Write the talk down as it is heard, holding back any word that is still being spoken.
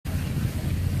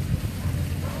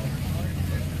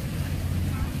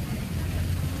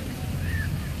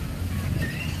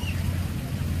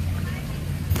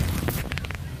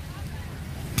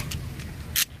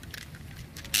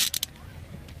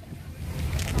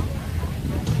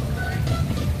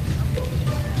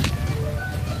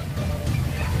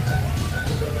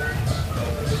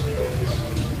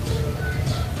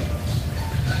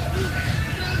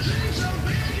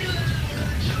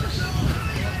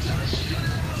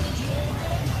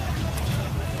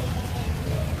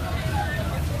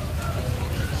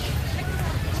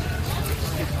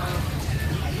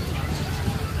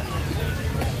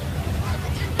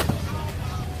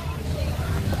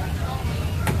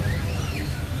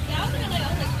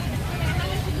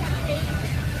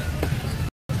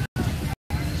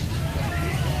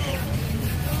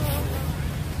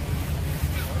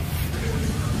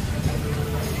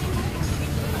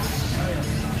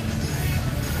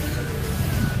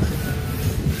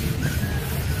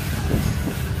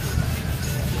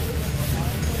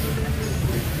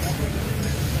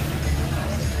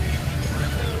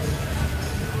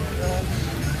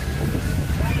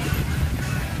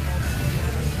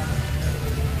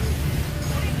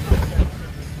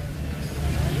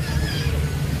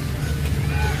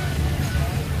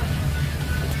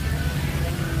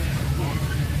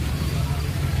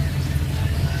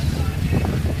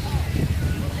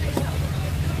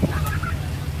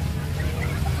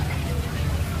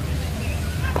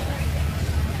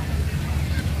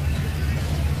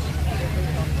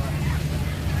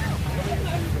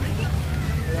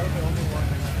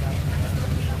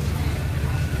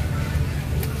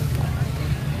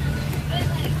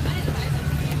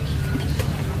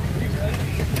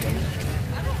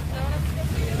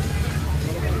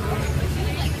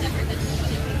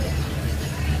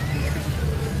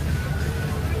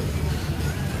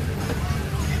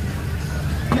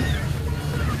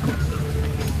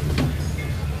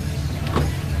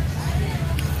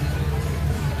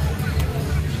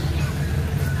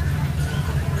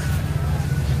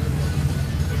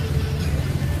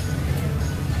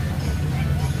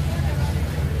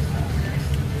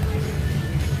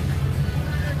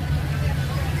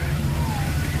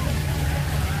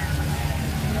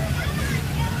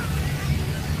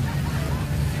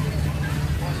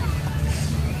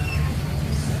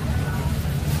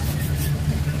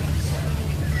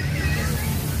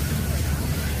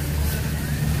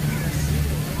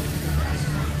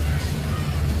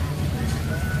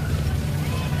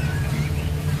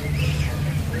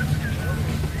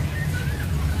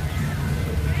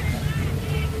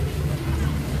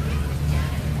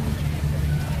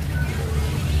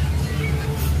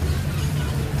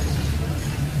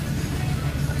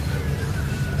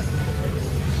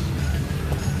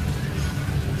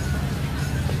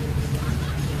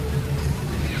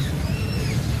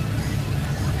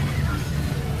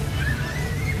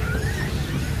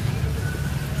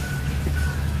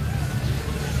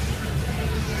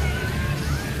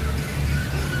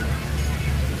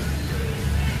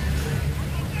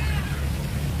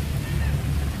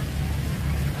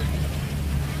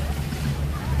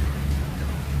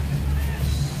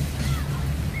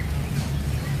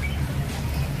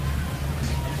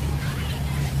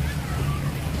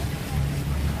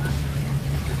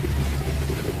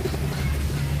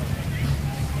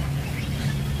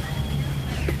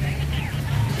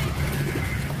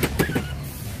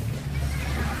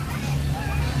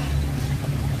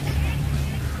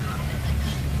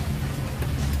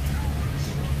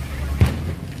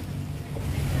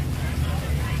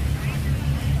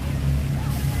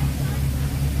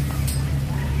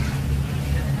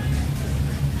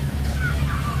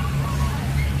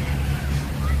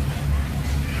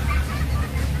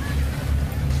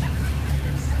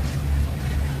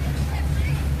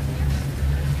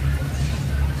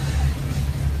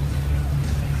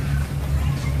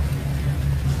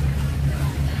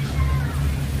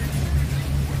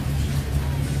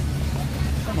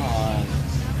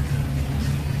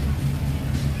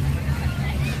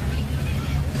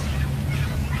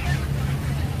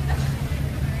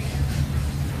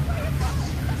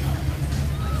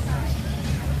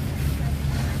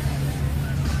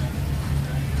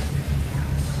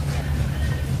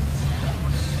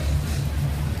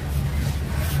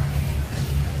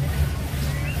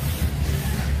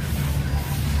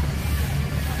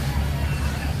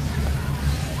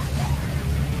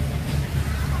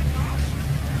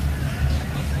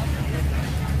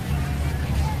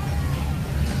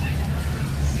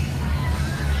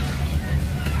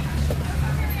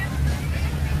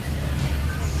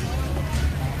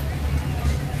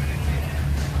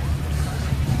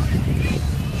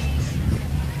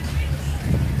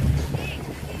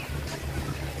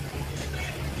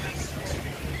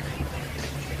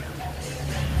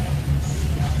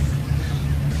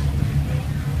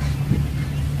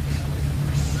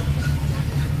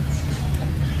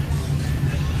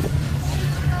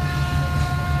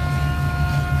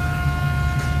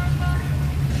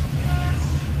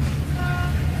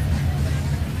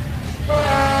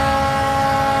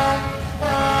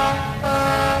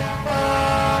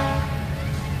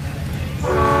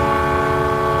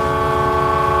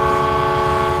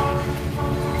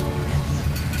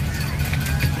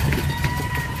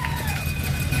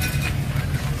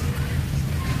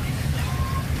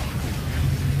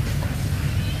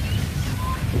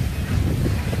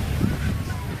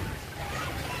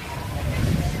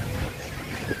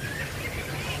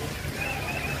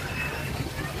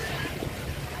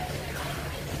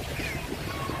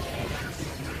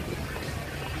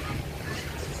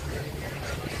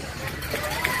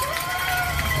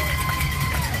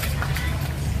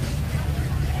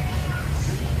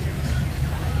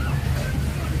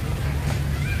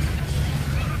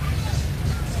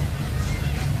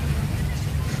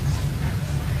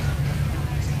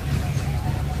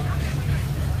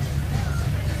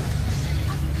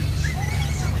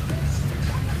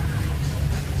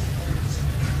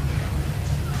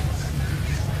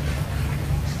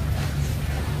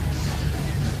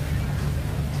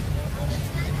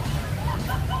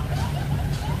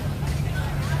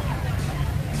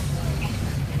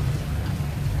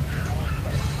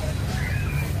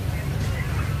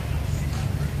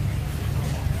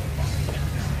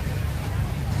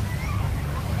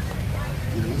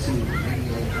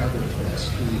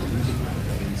especially the music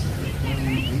events that are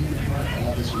occurring in the park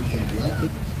all this weekend throughout the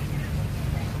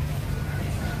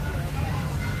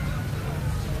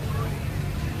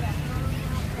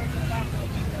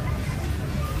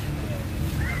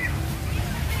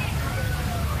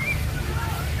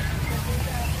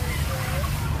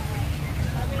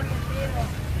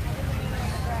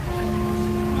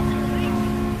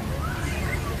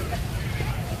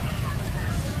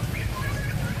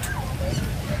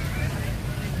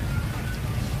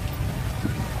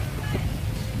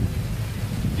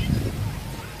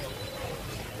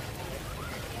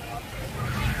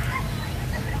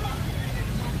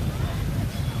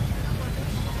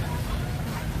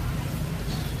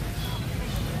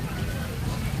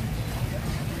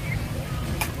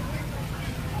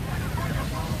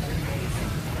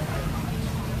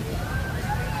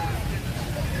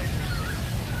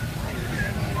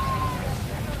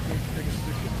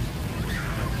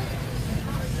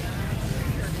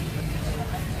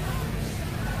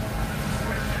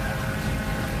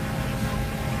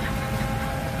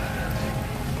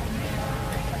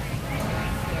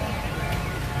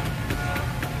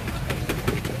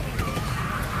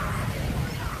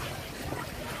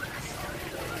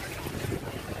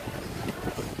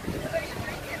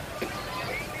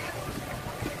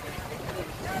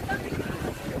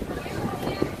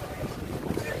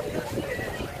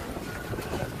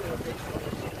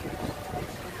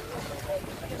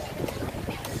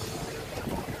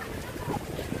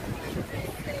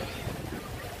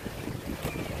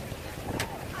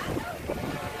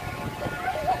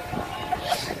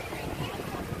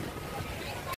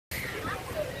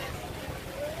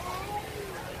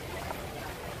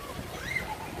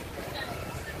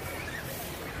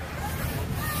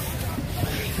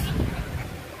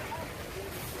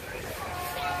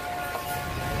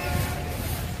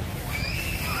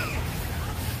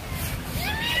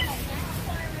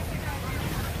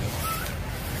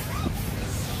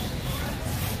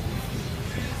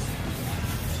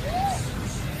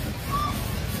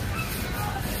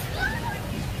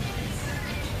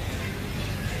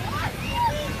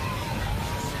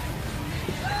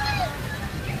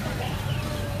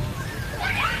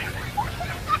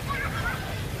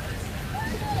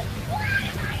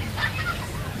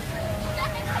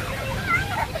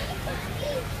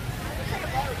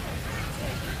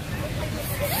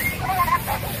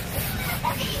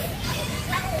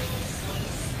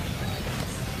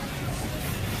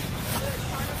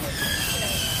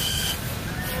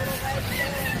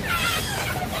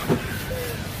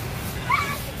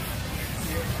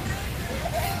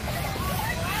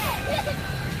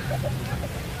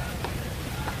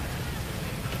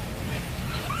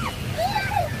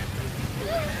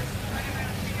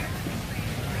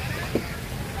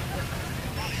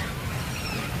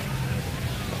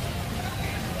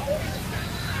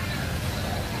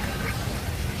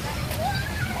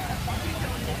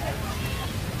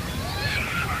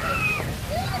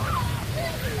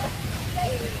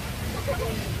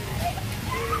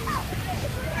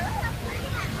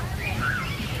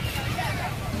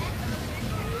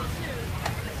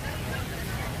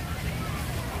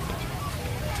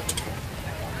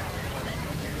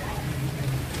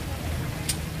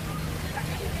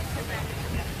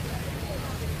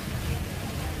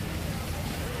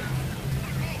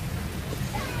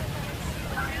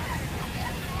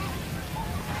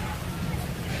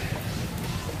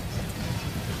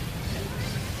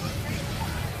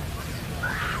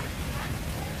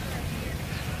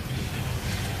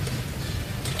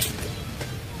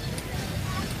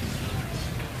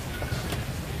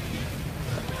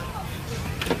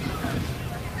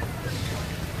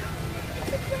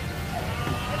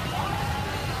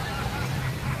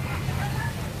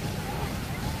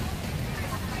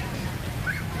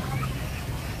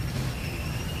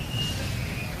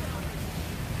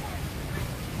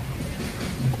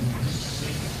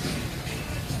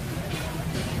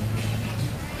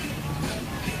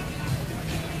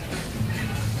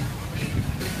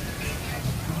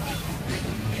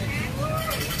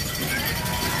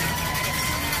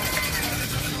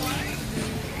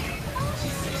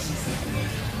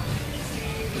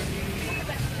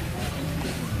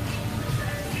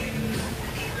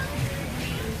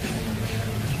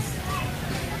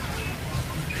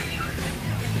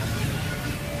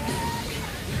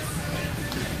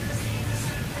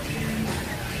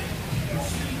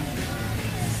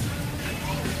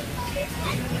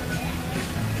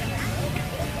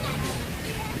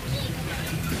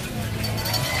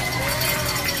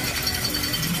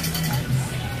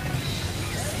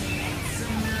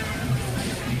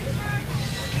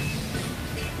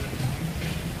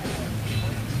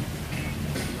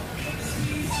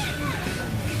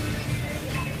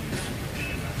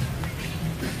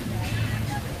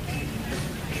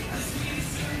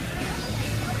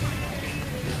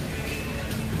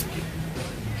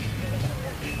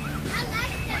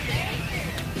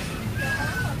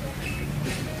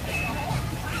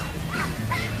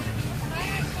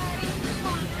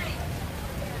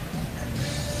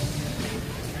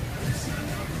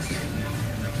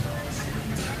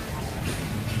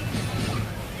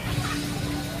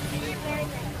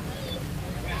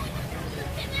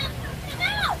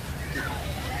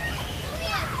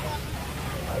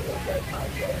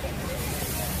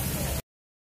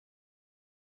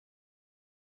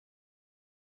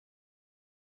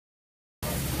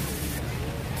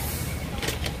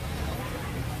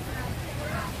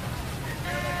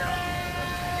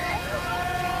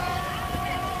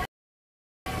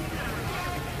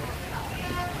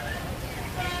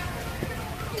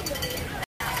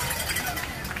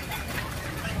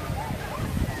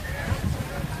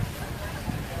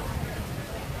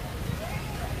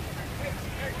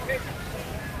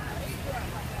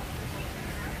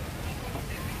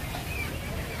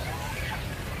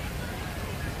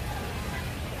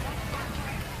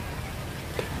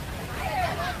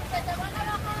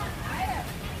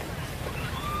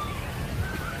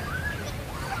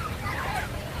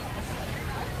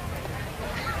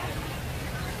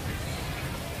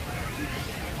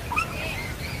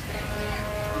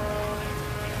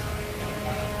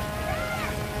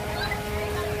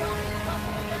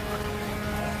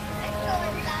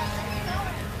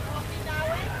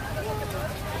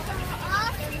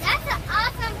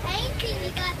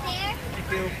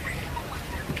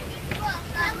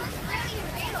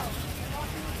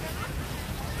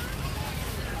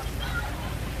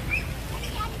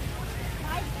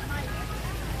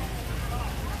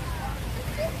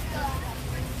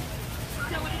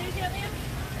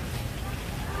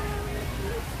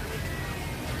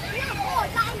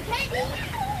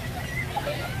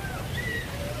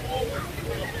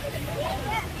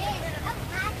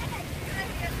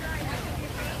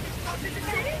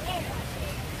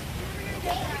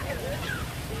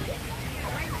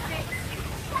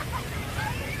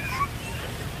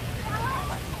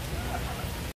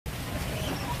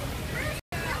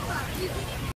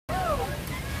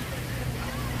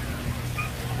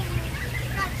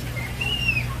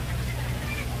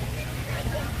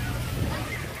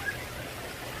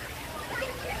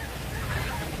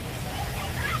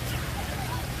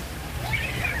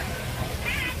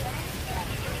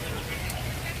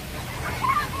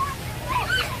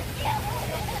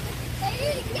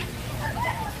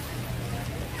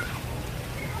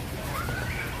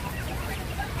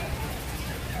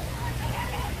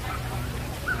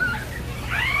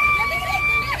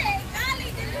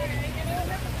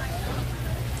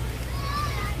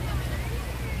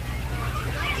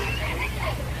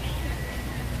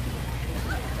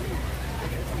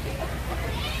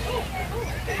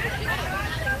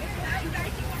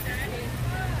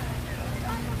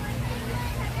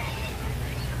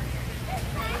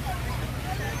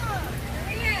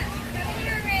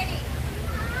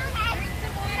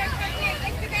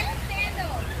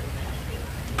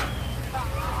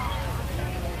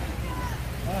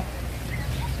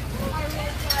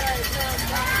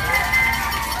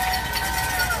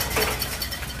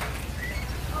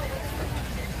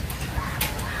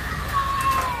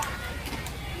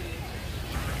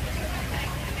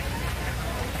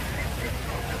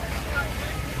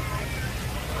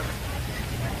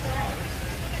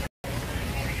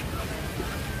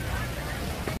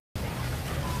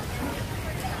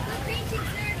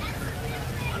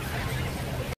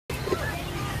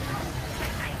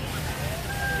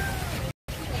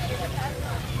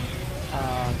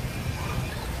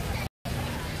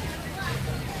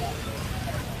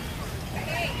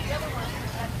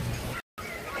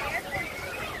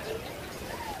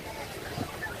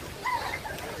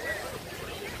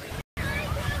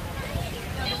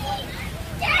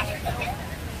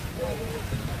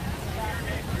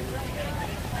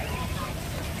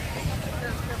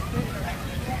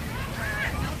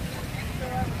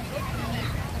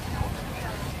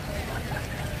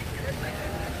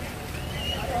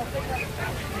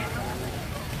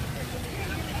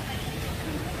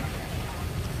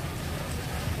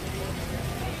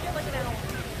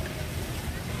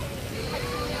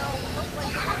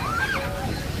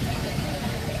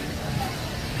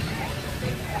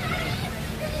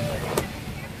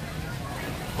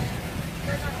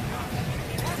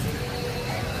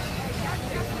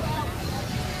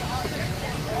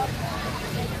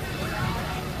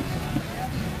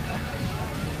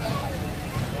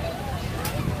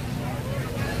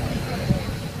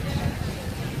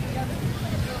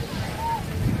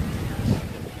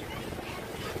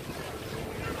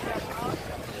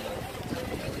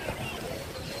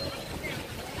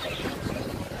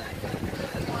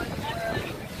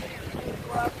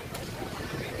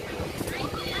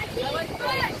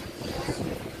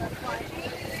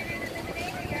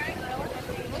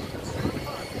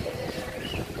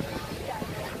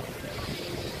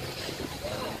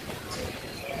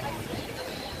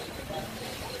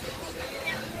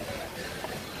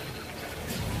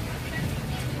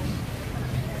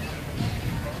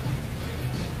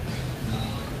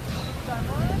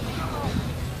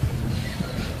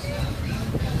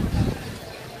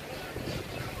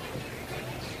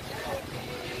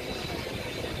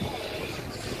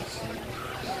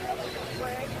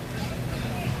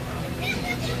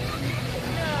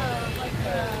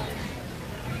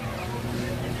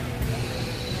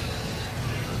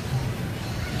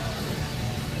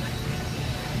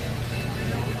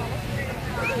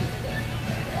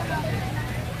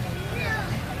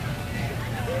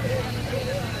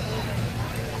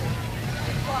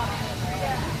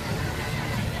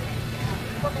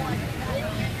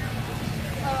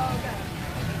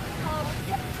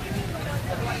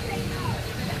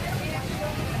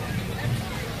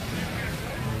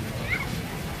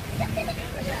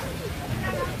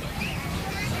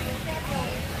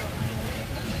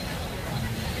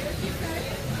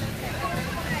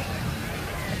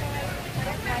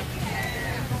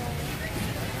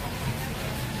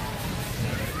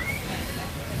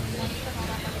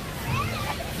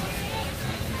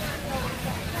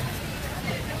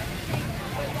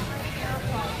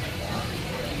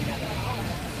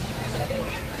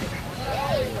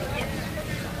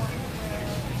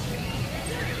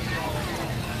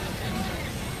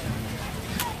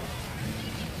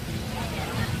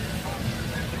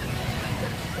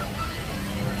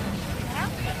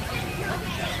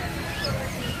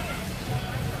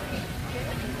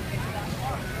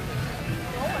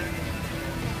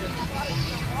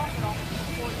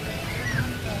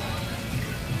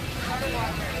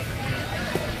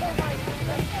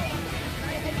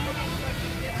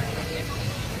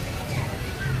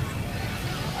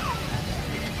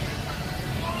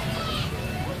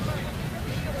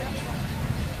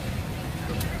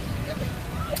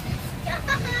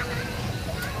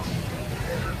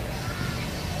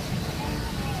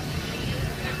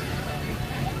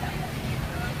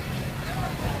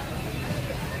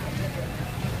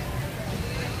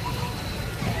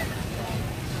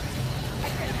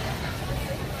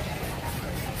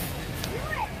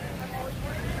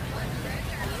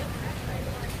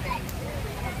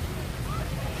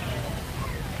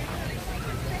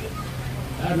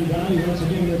everybody. Once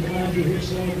again, we're glad you're here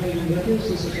celebrating with us.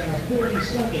 This is our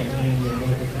 42nd annual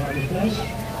Norfolk Harborfest.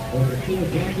 Over 4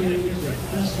 decades of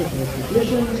festival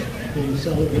traditions being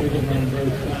celebrated on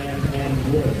both land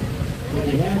and water.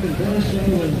 If you haven't done so,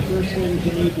 then the first thing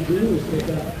you need to do is pick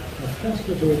up a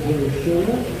festival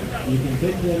brochure. You can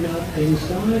pick them up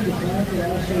inside the park,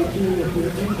 but also too if you're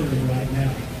entering right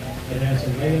now. It has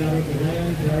a layout of the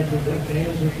land, tells you what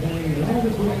bands are playing, and all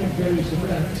the different various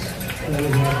events that we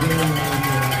have going on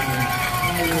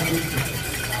entire weekend.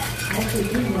 Also,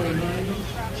 too, want to remind you,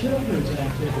 children's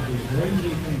activities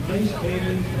ranging from face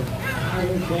painting to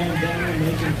island bandana,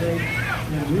 making tape,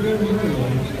 and real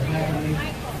mermaids are happening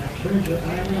at Treasure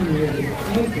Island near the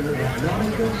anchor at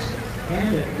Harborfest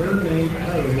and at Mermaid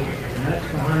Cove, and that's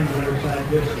behind the Riverside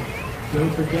District.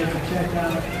 Don't forget to check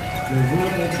out the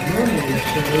World Mermaid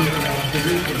Show throughout the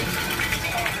weekend.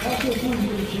 Also, if you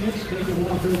get a chance, take a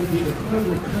walk over to the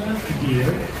Cobra Craft Gear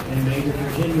and Major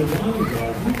Virginia Lawn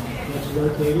Garden that's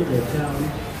located at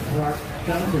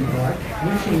Fountain Park,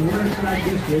 Mission Riverside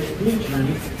District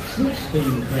featuring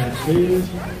 16 craft foods,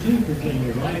 2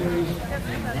 Virginia wineries,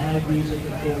 and live music,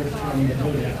 of course, from the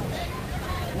Boathouse.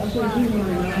 Also, I do want to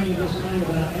remind you this time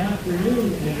about afternoon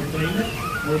entertainment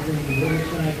over in the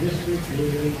Riverside District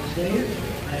Blue Stage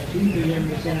at 2 p.m.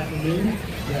 this afternoon.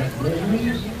 That's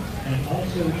Williams, and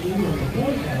also too on the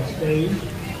Boathouse stage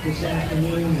this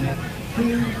afternoon at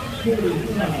 2:45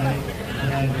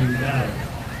 Dragon Valley.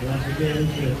 Once again,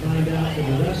 to find out for the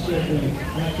rest of the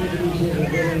activities that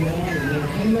are going on in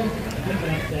entertainment, pick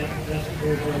up that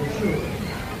festival brochure.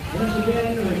 Once again,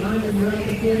 a reminder we're at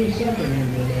the 42nd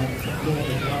annual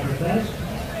Norfolk Harborfest,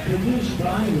 produced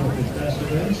by Norfolk Fest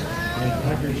Events and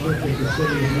partnership with the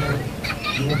City of Norfolk.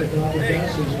 Norfolk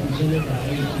Harborfest is presented by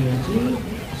AT&T,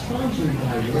 sponsored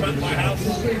by Riverside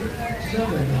District,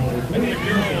 $7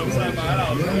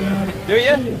 Do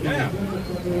you? Yeah.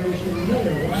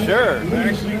 Sure. I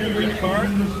actually do get a car.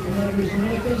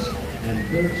 And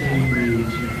 13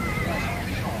 news.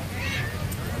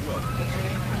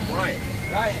 Ryan.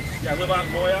 Yeah, I live out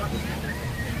in Moya.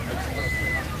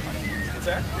 What's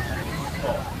that?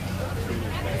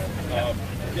 Oh.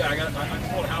 Yeah, I just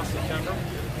bought a house in September.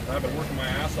 I've been working my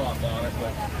ass off on it,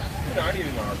 but you know, I need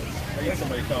an artist. I need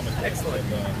somebody to come and excellent.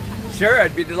 Sure,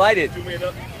 I'd be delighted. Do me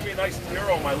a nice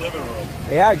mural in my living room.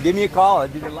 Yeah, give me a call.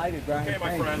 I'd be delighted, Brian. Okay,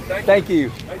 my friend. Thank you.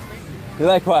 Nice meeting you.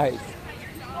 Likewise.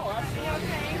 Oh, absolutely.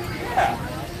 Yeah.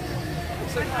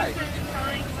 Say hi.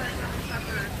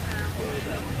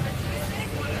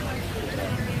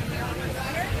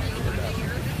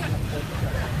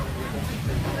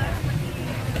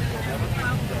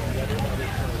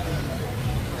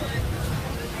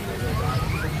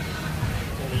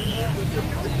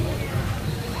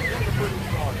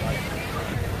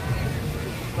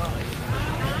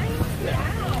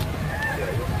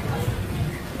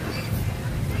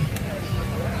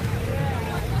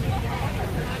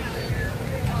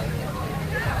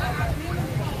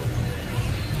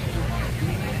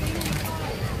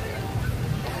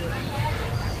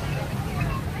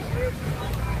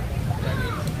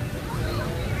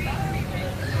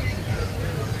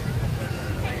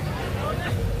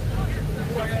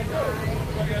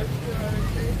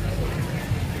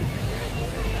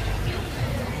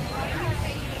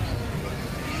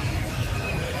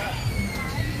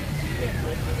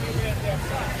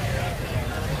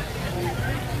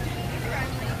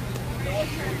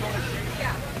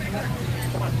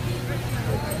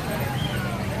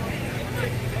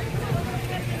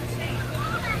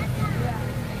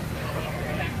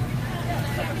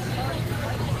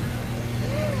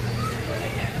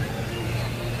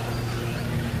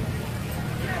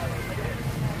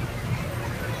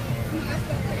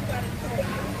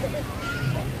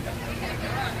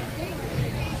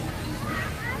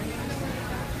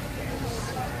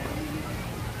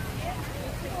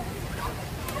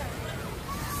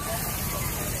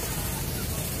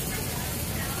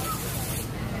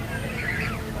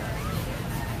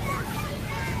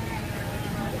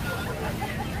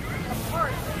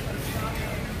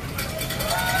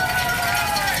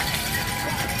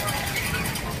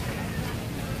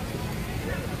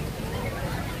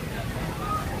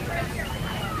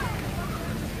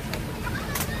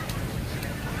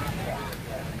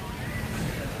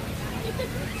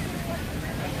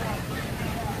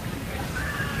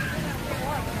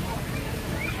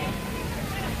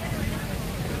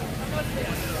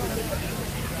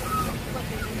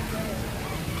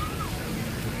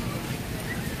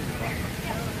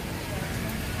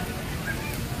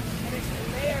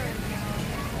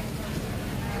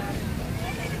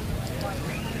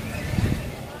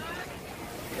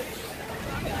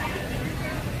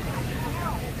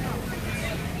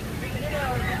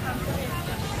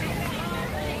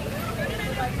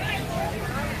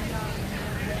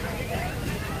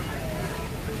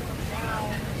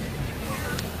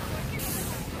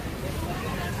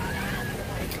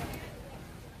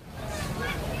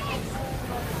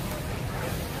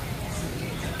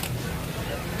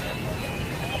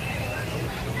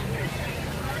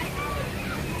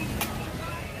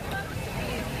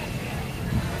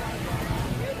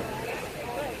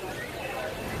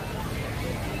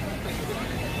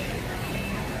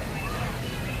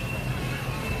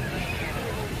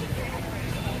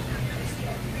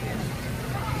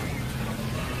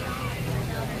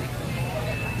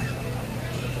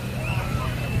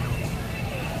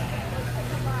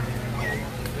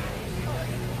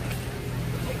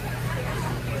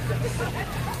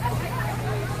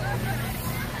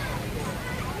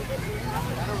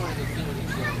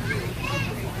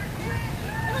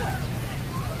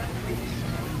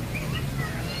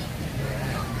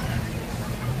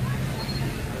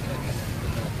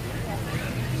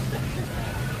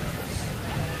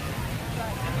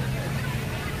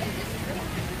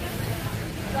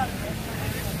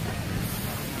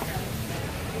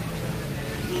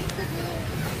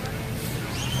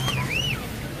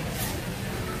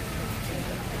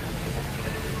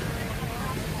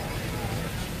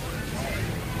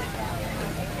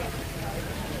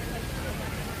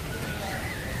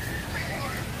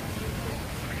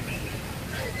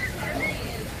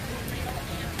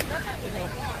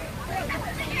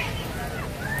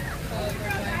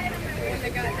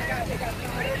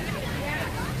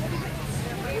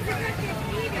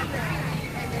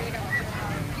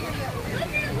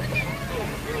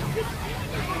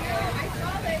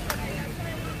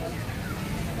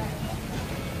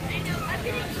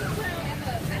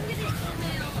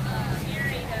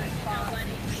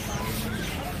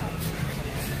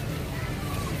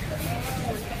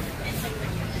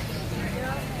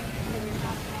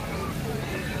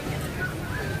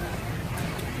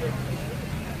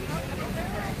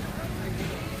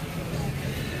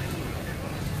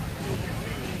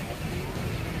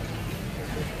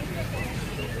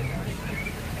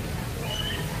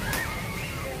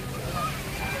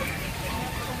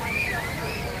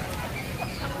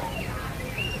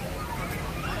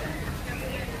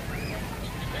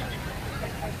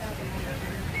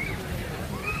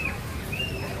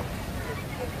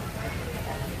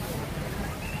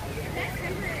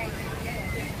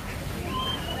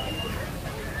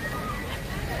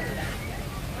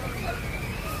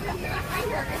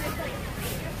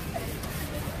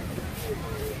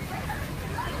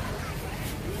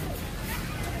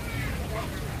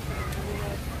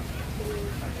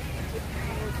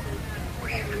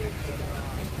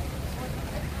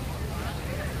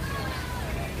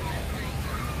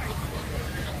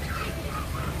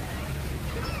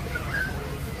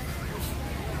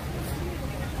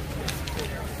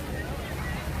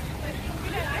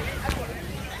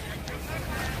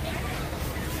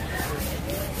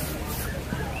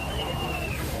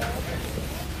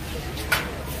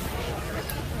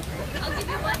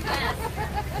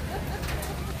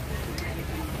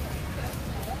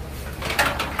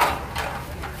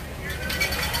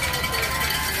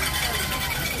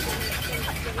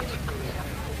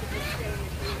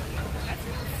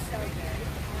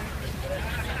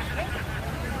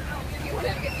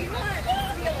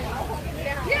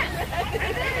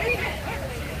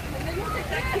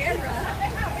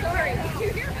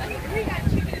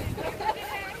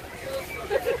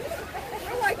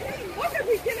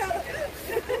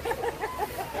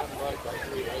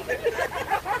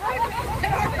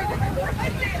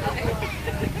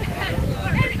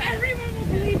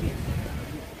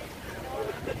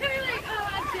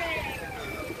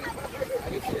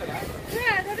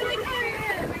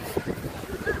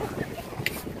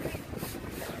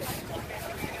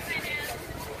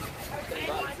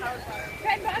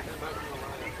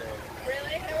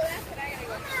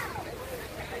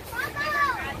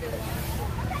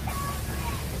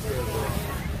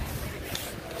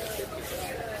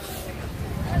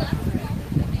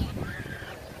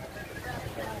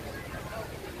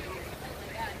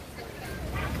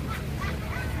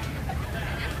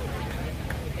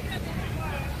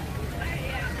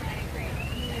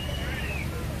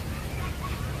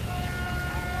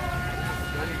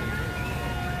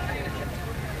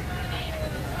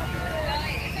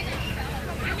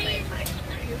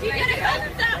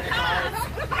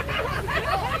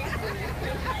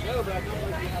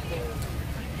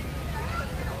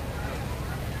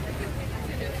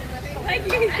 Thank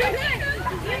you.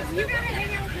 You gotta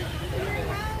hang out with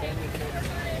it's just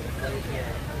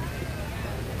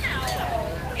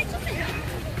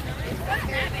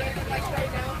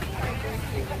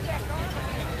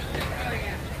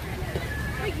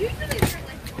like usually they're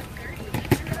like 1:30.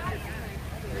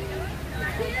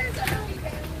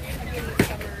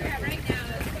 Yeah, right now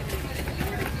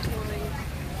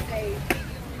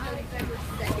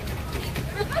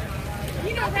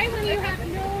you know, right when you have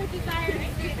no desire to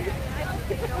see it.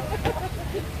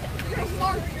 You're a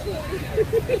smart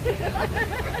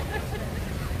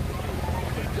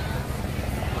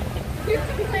you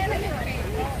can plan it in.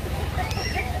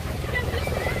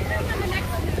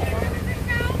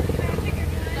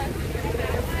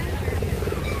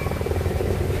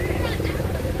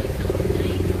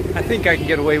 I think I can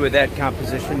get away with that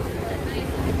composition.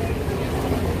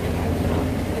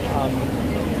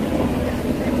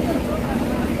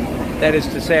 That is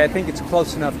to say, I think it's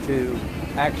close enough to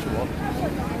actual.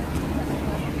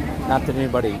 Not that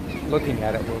anybody looking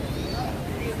at it will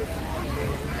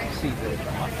see that.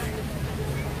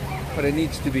 But it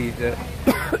needs to be, the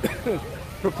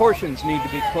proportions need to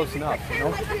be close enough, you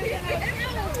know?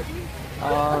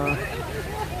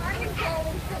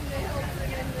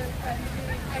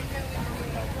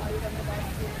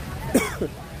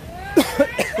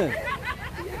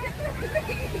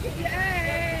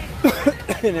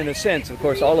 And in a sense, of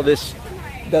course, all of this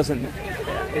doesn't,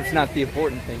 it's not the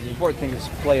important thing. The important thing is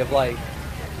play of light.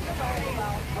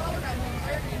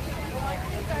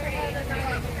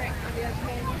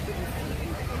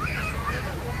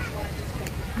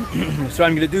 So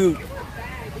I'm going to do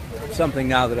something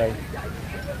now that I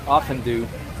often do.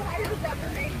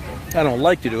 I don't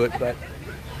like to do it, but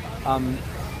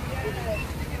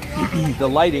the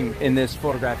lighting in this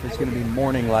photograph is going to be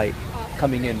morning light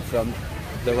coming in from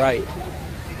the right.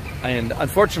 And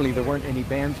unfortunately, there weren't any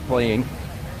bands playing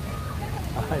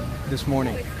this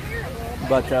morning.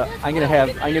 But I'm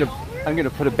gonna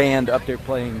put a band up there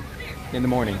playing in the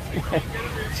morning.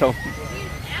 So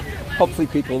hopefully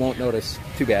people won't notice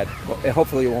too bad. Well,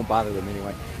 hopefully it won't bother them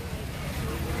anyway.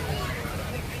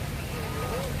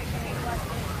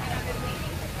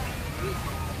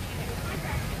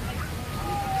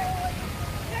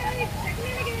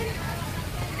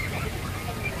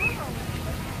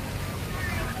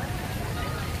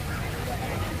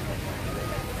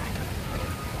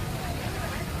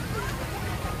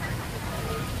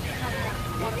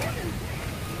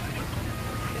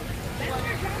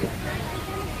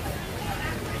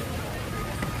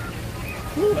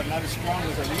 But not as strong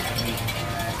as I used to be.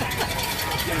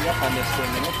 Getting up on this for a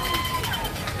minute.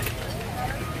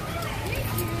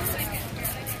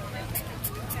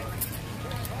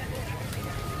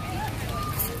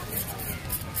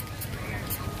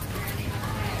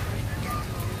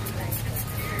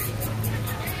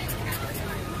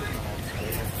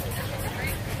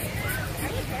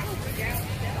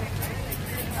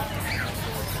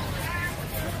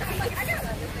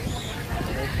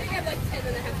 I have like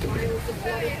 10.5 miles of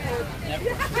water.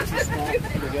 Too small. Here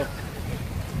we go.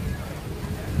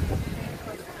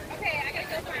 Okay, I gotta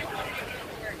go find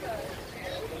where it goes.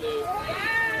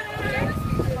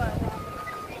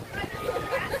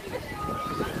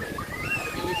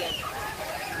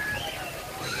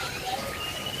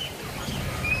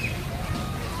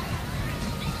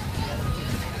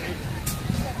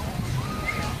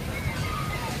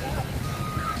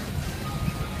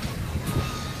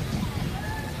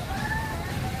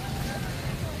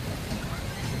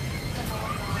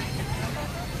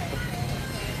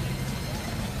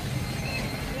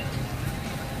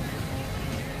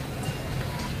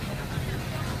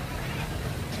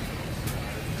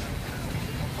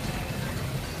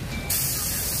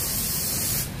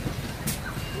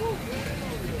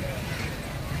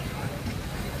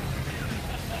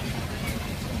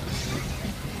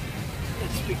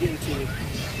 Let's begin to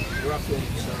roughly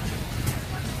some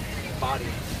body.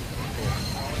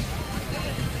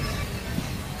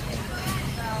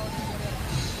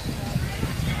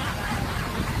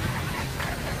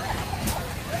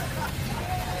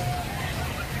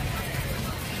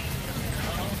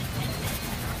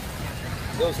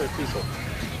 Those are people.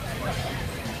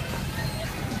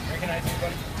 Recognize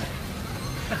anybody?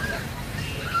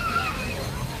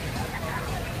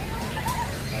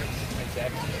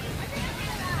 Exactly.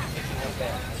 Like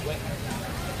that. Sweat.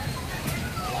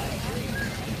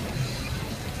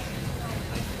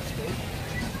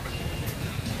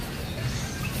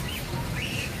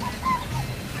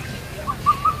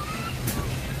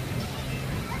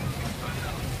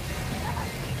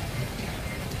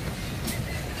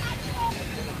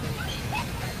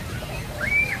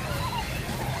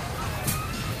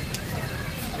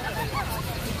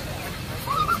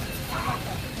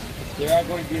 There are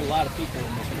going to be a lot of people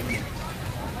in this room.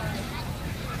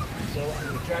 So I'm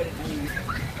going to try to do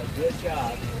a good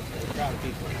job with a crowd of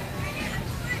people.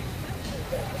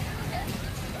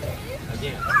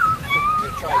 Again. I'm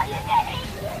going to try again.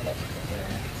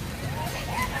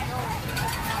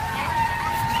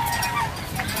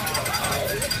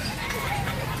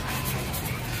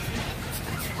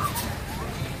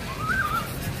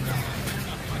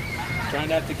 Try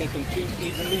not to get them too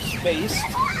evenly spaced.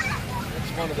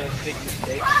 That's one of the big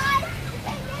mistakes.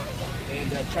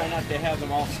 And try not to have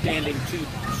them all standing too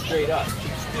straight up, too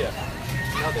stiff.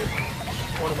 Another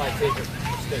one of my favorite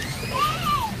mistakes to make.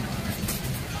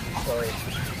 Sorry.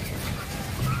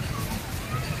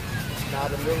 It's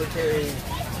not a military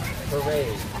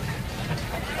parade.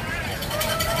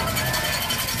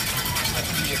 I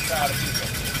see a crowd of people.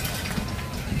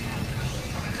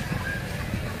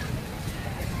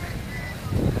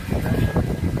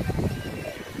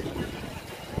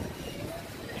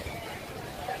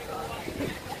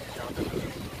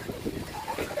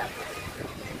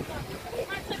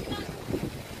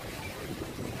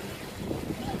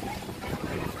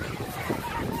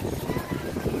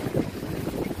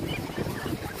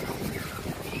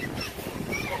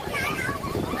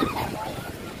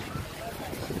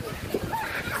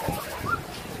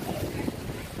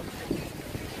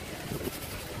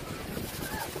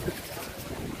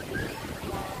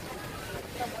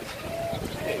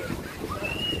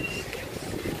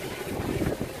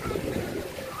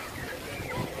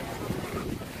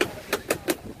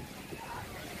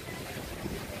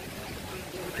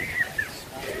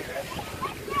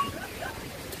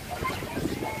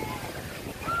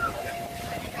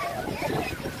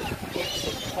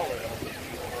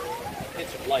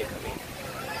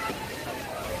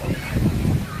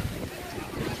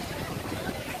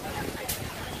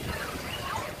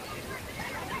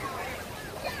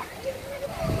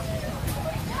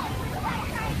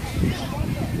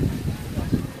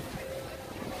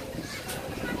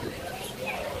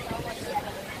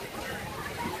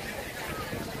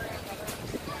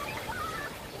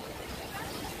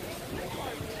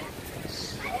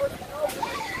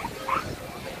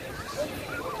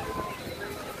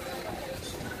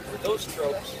 those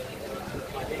strokes,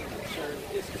 my main concern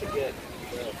is to get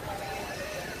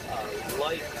the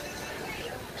light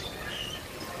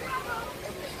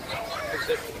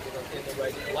position in the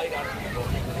right light on the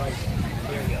right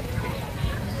area.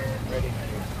 Ready.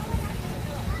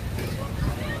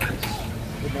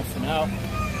 Good enough for now.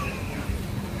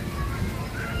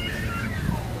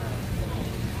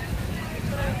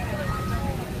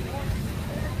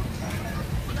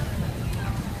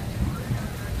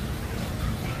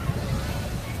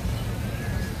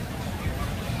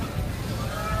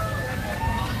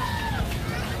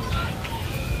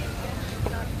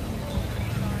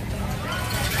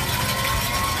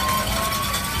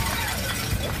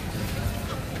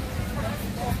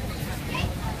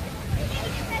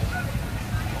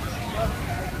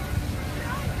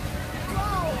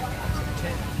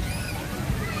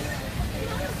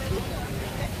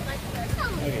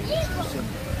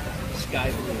 Sky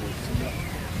blue,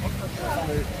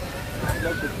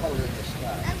 local color in the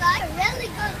sky. I'm a really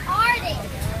good artist.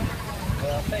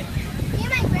 Well, thank you. Me and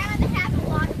my grandmother have a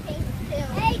lot of paintings too.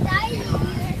 Hey, Daddy, you're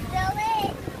still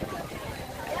in.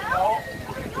 No?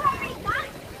 You already got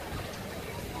it.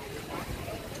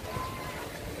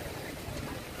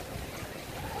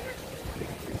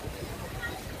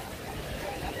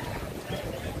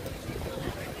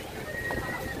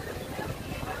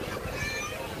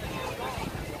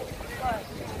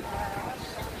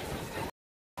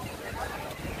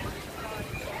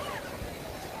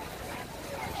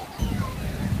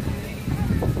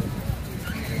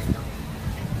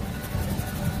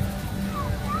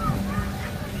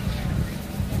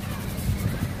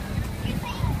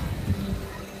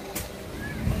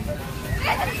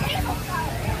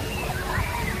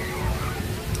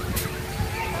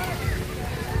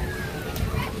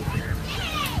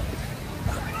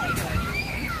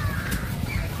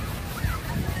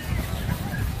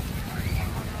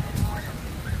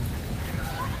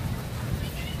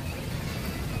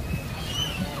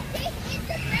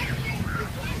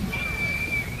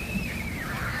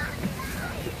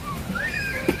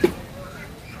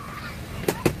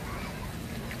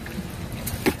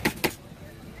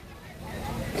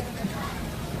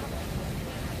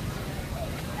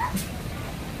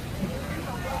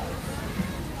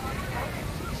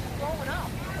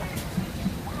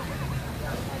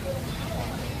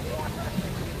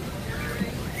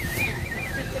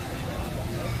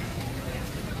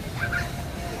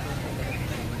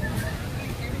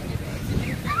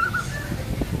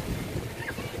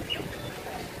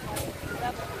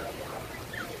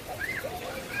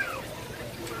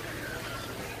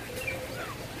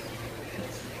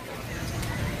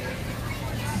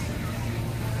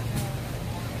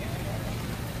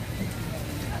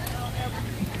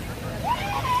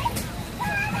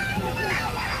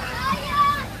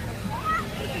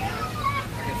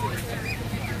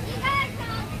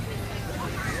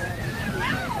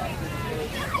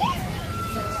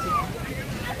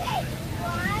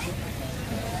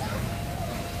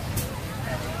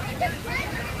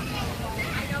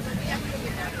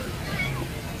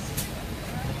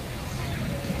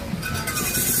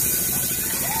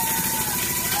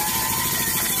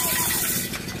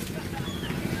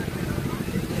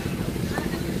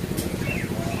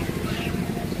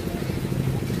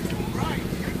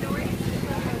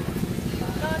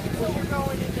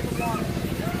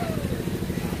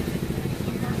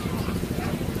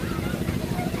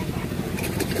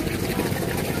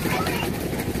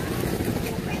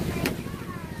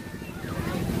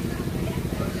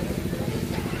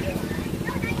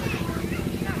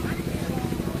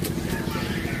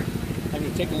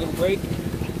 Take a little break,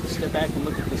 step back and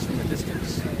look at this from a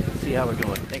distance, see how we're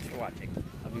doing. Thanks for watching.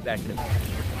 I'll be back in a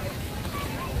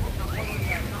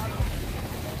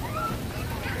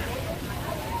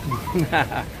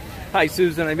minute. Hi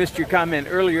Susan, I missed your comment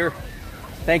earlier.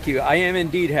 Thank you. I am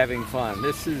indeed having fun.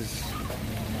 This is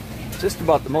just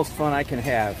about the most fun I can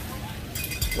have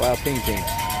while painting.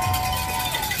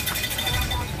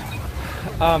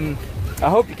 I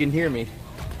hope you can hear me.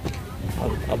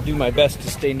 I'll do my best to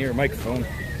stay near a microphone.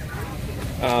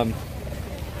 Oh,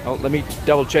 let me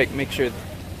double check, make sure.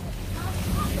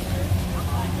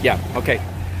 Yeah, okay.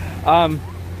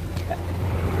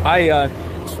 I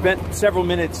spent several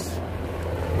minutes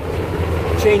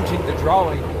changing the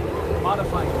drawing,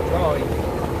 modifying the drawing.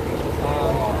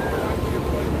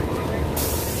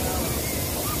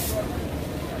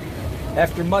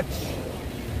 After much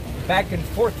back and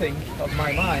forthing of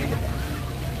my mind,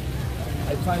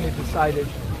 I finally decided,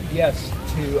 yes,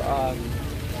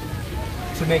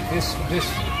 to make this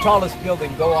tallest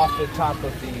building go off the top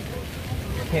of the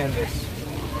canvas.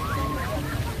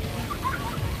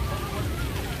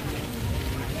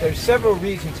 there's several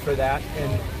reasons for that,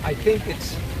 and I think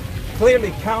it's clearly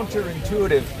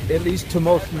counterintuitive, at least to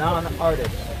most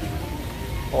non-artists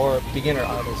or beginner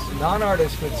artists.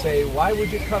 Non-artists would say, why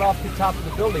would you cut off the top of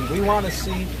the building? We want to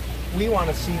see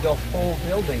the whole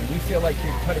building. We feel like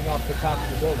you're cutting off the top of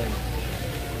the building.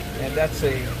 And that's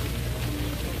a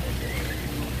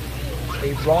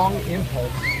wrong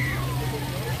impulse,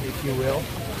 if you will.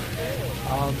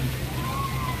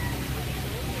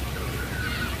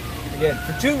 Again,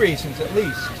 for two reasons at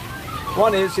least.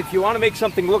 One is, if you want to make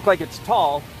something look like it's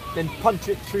tall, then punch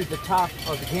it through the top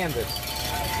of the canvas.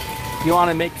 If you want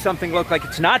to make something look like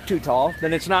it's not too tall,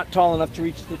 then it's not tall enough to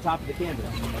reach the top of the canvas.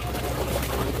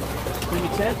 Does that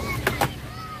make sense?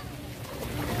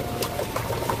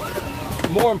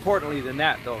 More importantly than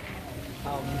that, though,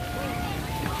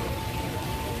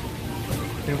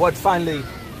 and what finally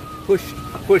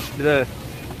pushed the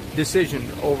decision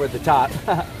over the top,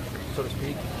 so to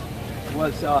speak,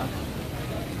 was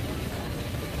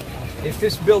if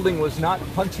this building was not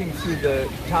punching through the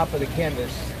top of the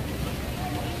canvas,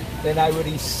 then I would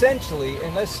essentially,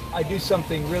 unless I do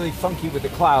something really funky with the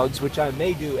clouds, which I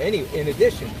may do in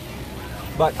addition,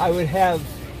 but I would have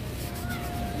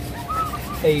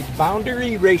a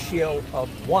boundary ratio of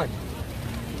 1.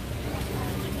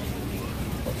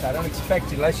 I don't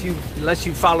expect you, unless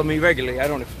you follow me regularly, I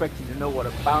don't expect you to know what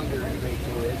a boundary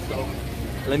ratio is. So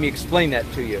let me explain that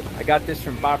to you. I got this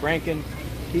from Bob Rankin.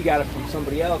 He got it from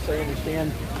somebody else, I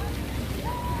understand.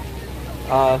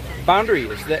 Boundary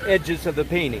is the edges of the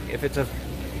painting. If it's a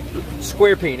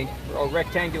square painting or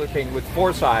rectangular painting with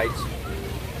 4 sides,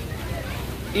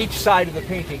 each side of the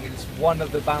painting is one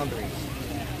of the boundaries.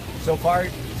 So far,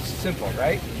 it's simple,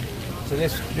 right? So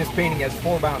this painting has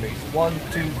 4 boundaries. 1, 2,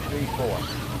 3, 4.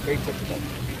 Very typical.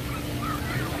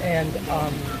 And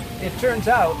it turns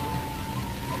out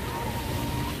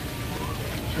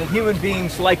that human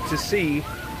beings like to see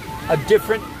a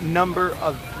different number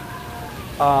of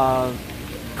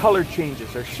color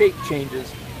changes or shape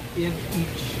changes in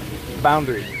each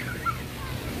boundary.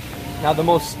 Now, the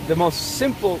most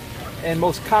simple and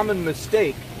most common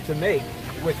mistake to make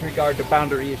with regard to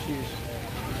boundary issues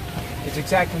is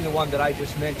exactly the one that I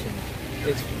just mentioned.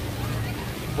 It's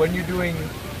when you're doing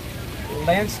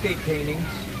landscape paintings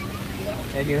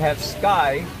and you have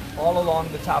sky all along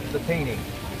the top of the painting.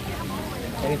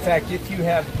 And in fact, if you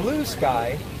have blue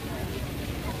sky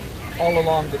all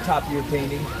along the top of your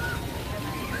painting,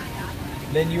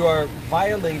 then you are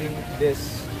violating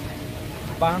this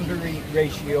boundary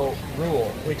ratio rule,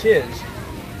 which is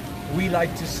we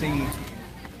like to see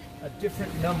a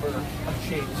different number of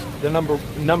shapes. The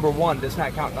number 1 does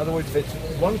not count. In other words, if it's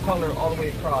one color all the way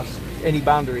across any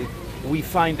boundary, we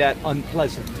find that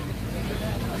unpleasant.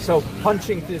 So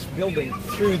punching this building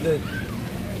through the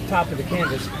top of the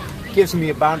canvas gives me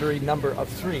a boundary number of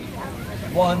 3.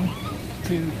 1,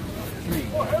 2, 3.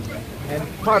 And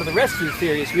part of the rest of the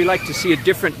theory is we like to see a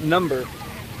different number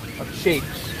of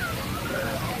shapes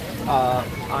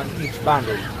on each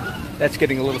boundary. That's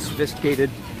getting a little sophisticated,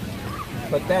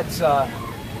 but that's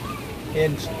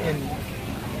in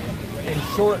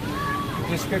short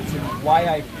description why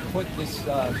I put this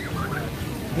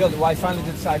building, why I finally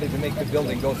decided to make the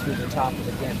building go through the top of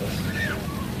the canvas,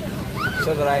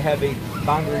 so that I have a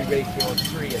boundary ratio of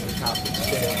 3 at the top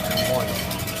instead of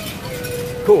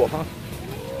 1. Cool, huh?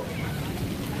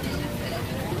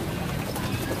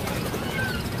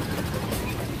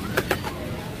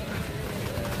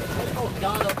 Oh,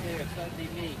 Don up there, it's going to be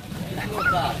me.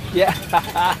 What's up? Yeah,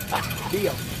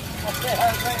 deal.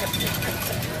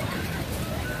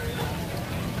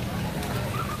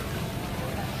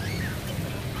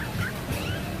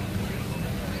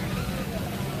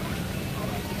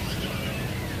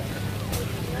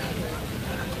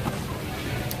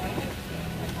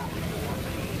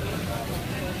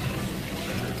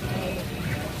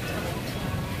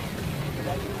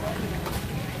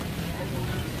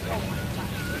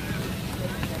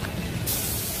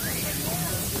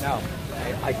 Now,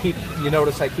 you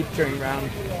notice I keep turning around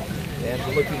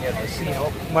and looking at the scene.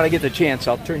 When I get the chance,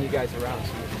 I'll turn you guys around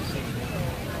so you can see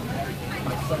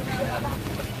my subject matter.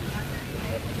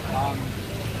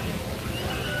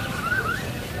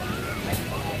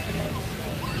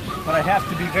 But I have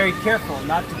to be very careful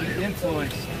not to be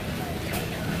influenced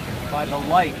by the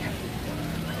light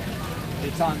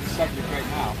that's on the subject right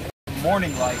now.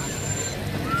 Morning light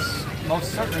is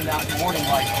most certainly not morning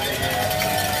light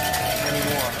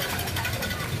anymore.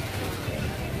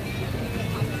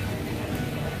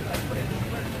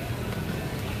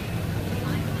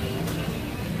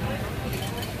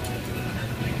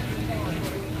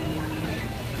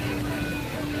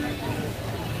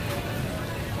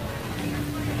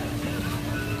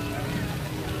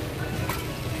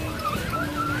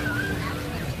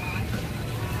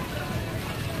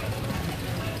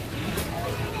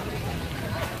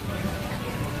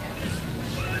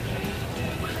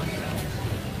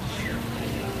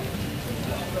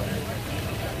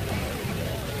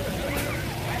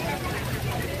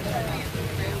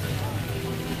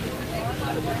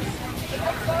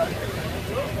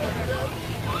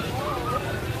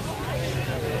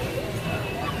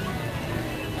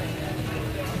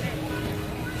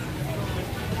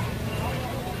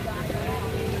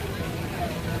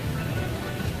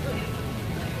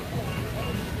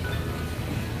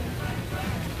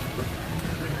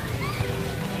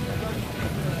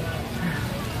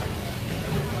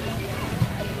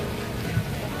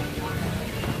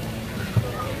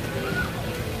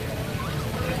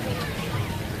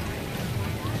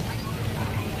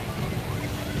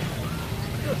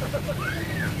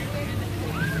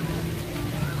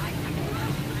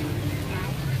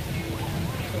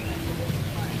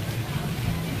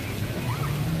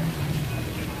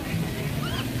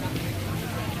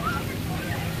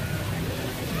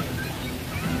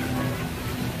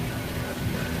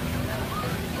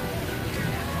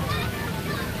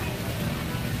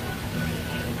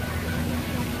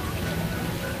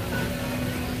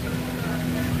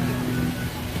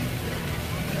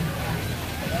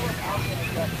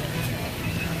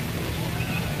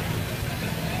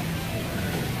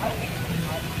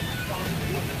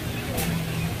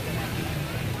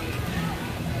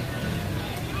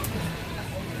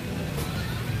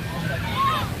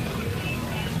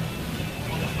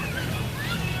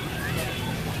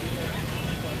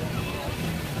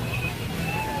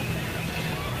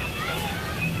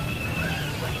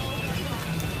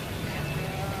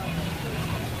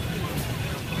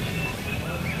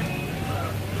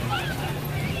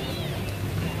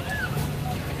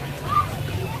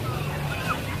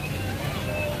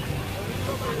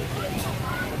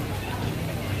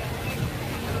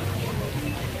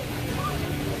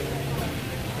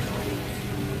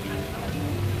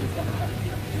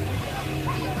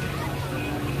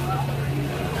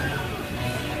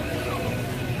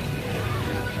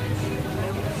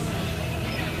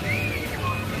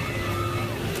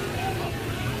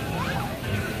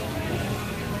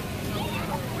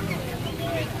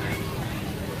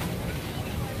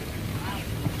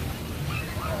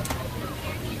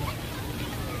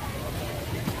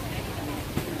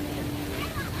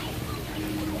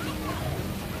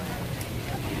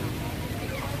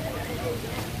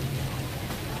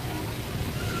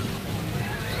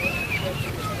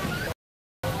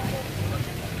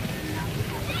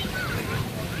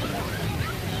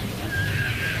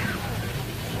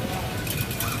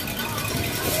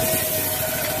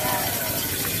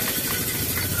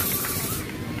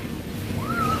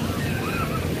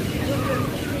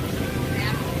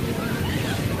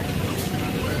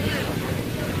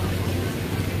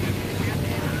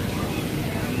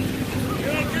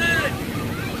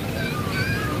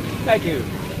 Thank you.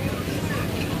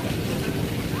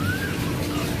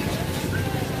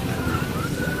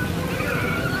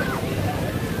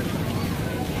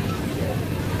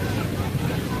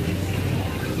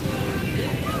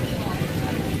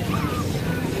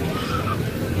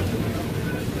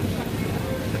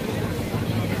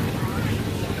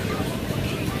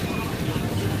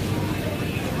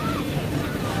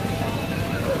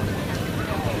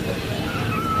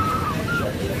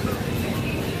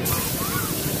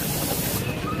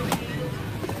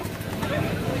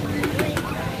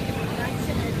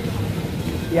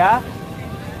 Yeah?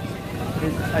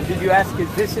 Did you ask,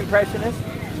 is this impressionist?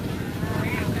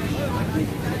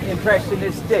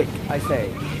 Impressionistic, I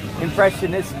say.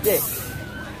 Impressionistic.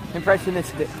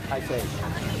 Impressionistic, I say.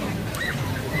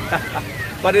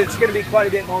 But it's going to be quite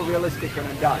a bit more realistic when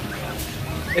I'm done.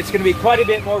 It's going to be quite a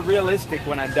bit more realistic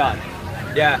when I'm done.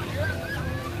 Yeah.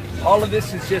 All of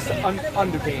this is just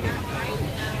underpainting.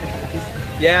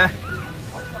 Yeah.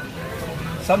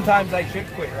 Sometimes I should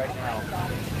quit right now.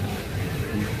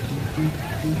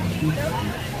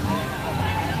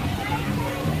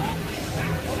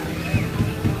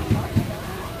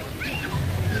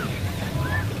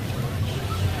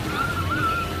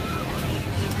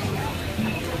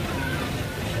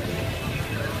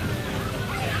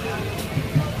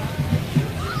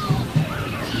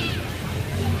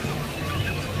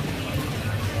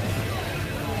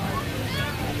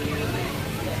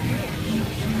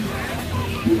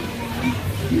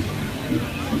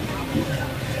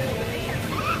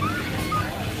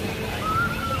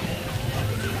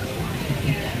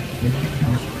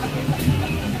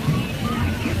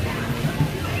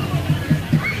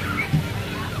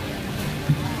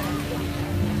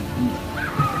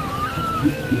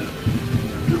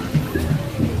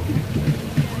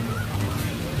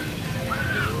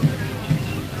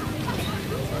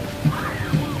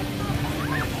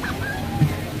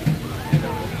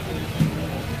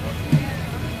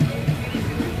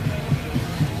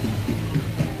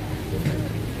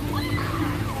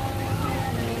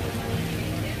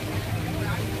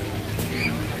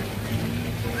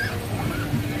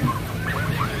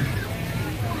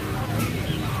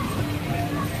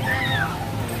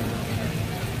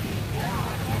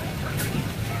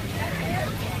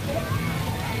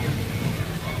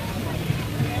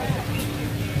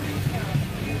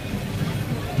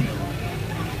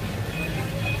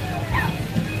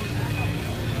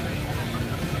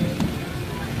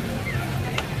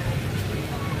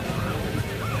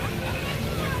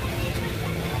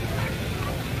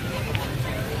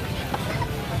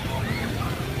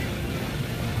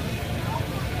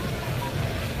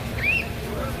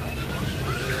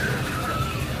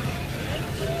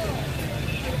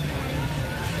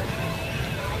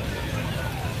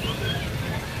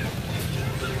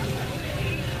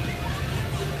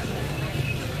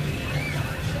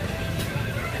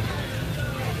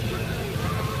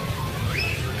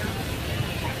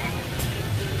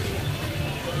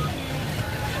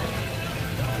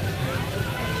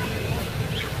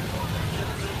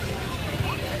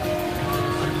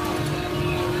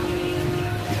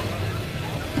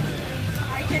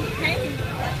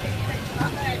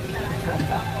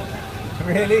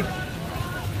 Really?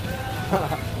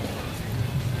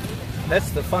 That's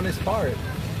the funnest part.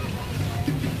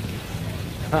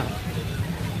 Huh.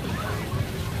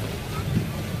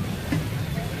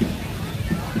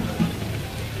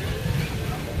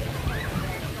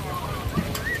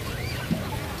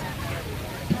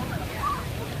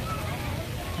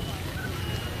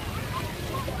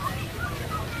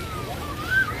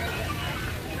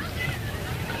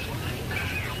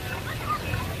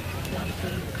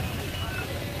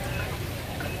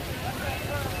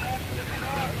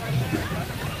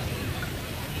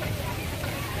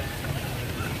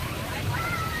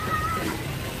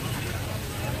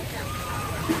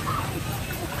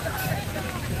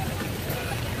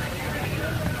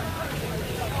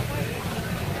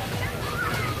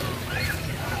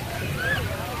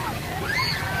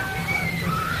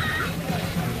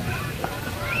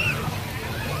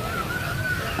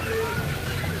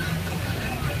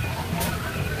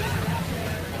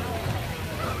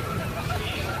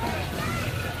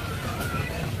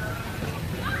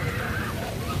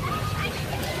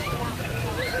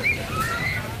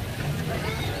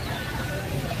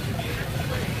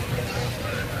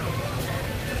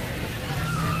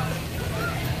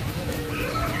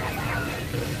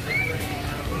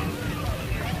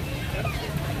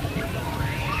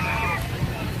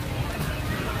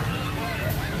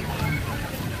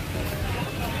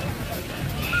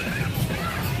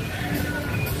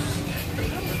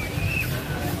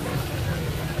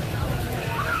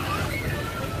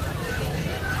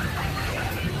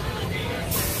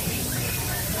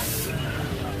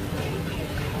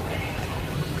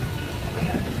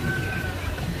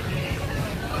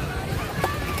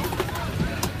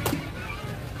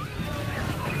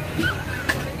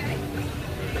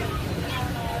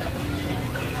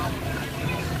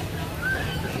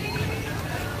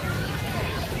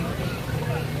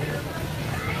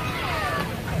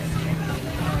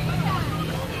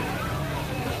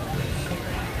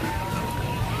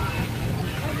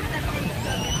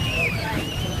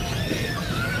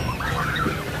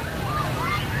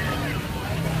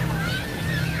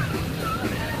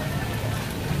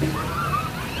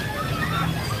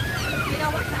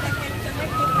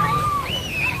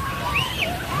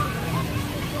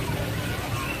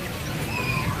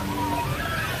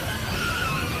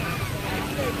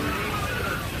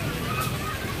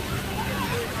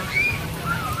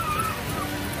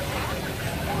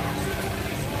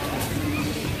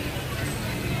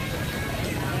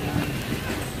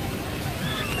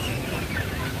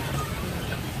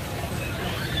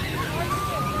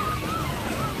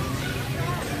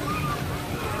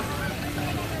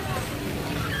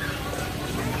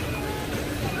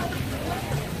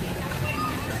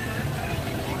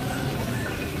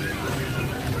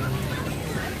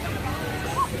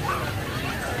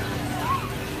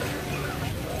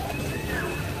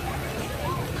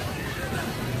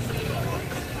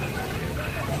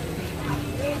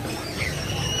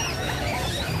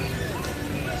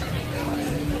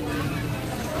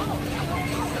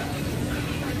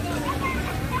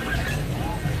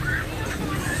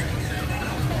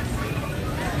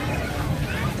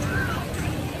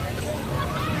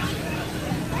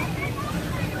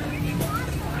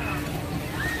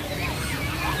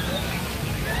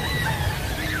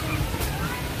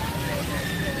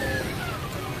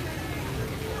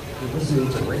 Listening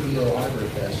to Radio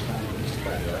Harborfest on East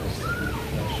Coast.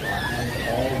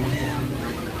 All weekend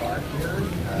in the park here.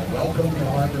 Welcome to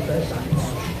Harborfest. I'm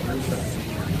Bruce from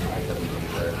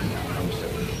host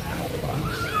of Out of the Box.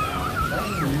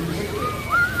 Playing music with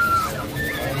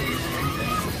all these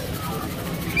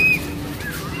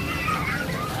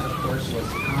that, of course, was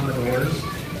the Commodores.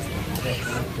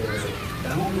 Taking up their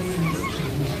boundary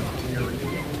machines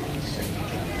material.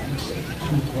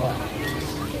 Two blocks.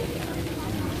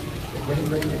 Getting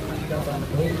ready to crank up on the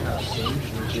boathouse stage,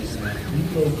 which is in a new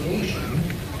location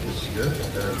this year for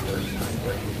their first time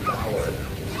breaking the hour.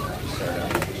 Start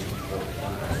out at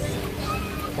 2:45.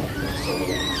 So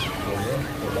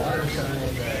the water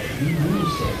side, new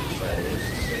stage, that is,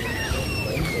 the same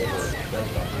place over right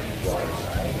behind the water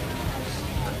side.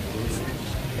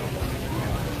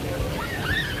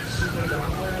 Super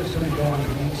Dollar is going to go on the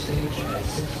main stage at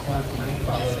 6 o'clock tonight,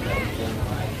 followed by Weekend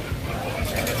Live.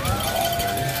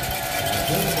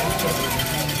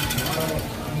 Tomorrow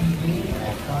evening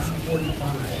at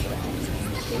 5:45 on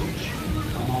the stage.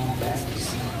 Come on back to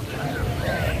see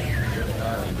Harborfest with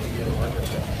our Radio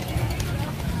Harborfest.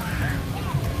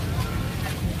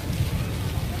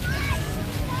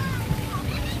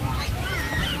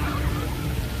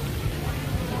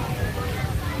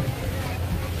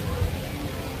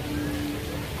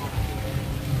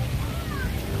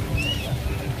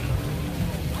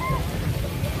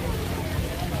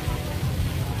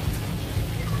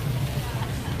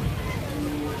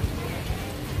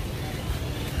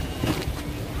 You're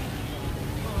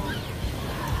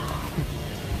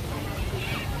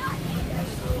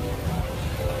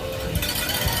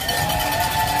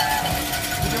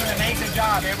doing an amazing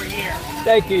job every year.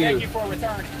 Thank you. Thank you for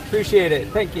returning. Appreciate it.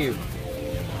 Thank you.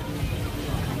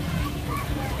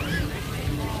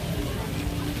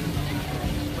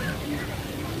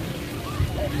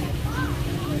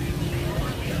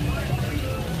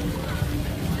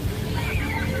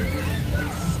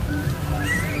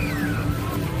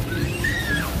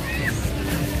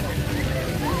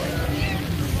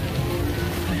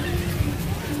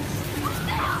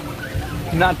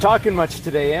 I'm not talking much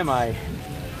today, am I?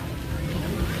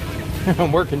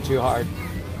 I'm working too hard.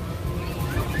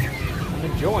 I'm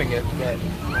enjoying it, but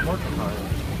I'm working hard.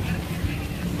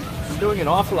 I'm doing an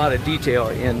awful lot of detail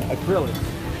in acrylic.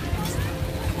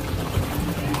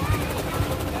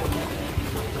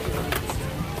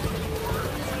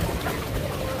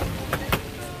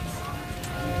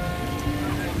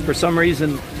 For some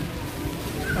reason,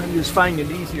 I'm just finding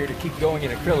it easier to keep going in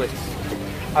acrylics.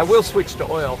 I will switch to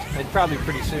oil, and probably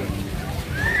pretty soon.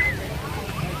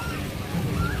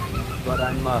 But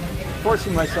I'm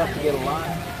forcing myself to get a lot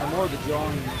more of the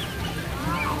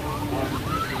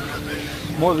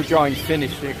drawing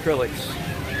finished in acrylics,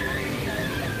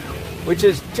 which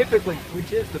is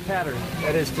the pattern.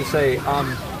 That is to say,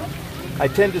 I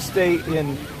tend to stay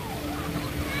in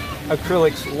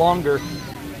acrylics longer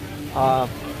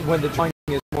when the drawing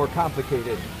is more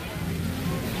complicated.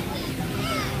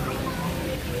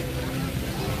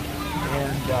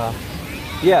 And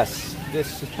yes,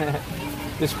 this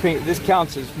this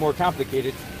counts as more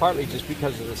complicated, partly just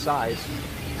because of the size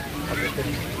of the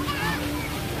thing.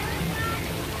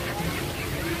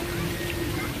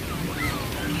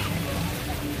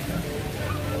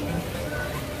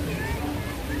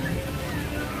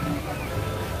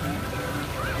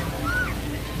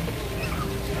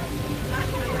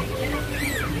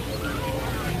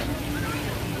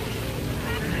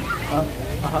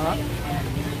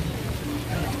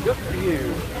 Good for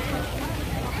you.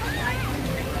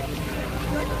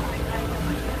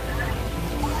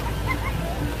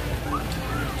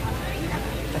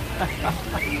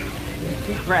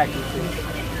 Keep practicing.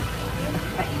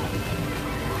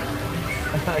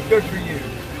 Good for you.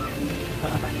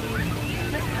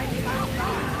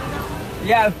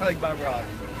 Yeah, I like Bob Ross.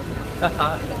 I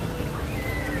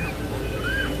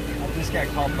just got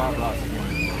called Bob Ross again.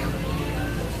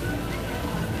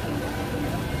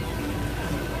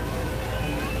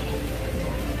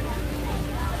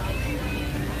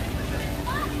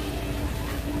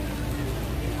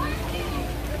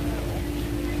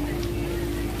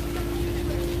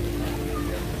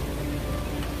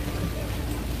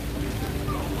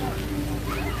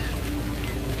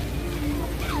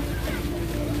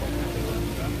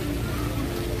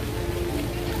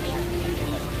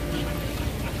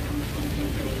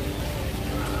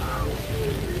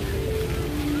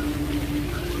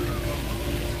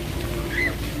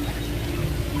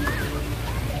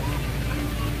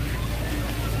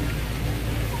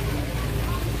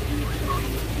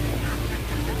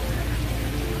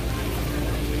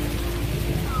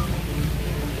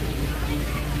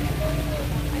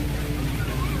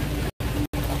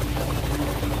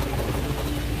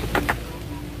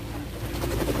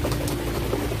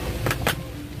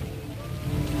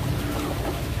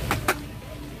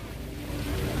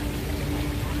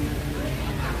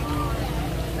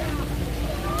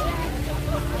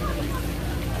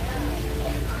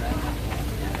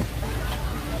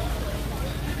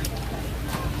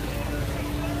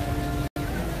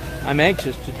 I'm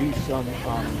anxious to do some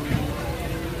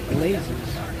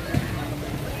glazes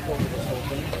over this whole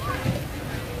thing,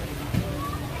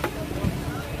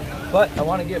 but I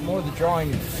want to get more of the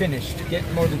drawing finished, get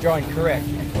more of the drawing correct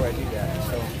before I do that.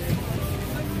 So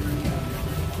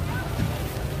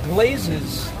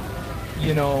glazes,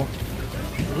 you know,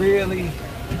 really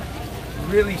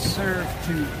serve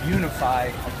to unify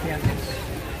a canvas.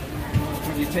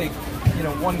 When you take, you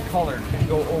know, one color and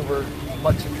go over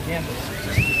much of the canvas, it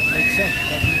just makes sense,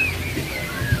 doesn't it?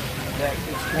 That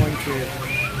it's going to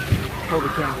pull the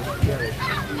canvas together.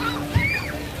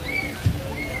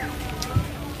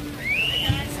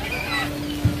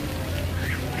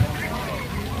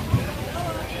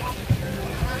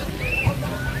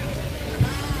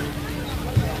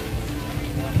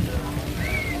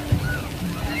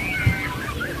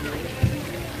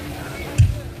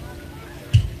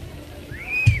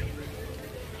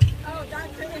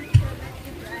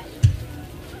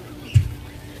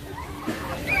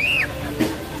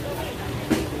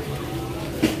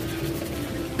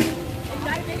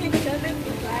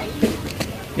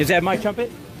 Is that my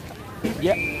trumpet?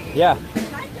 Yeah. Yeah.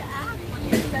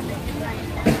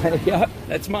 Yep,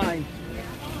 that's mine.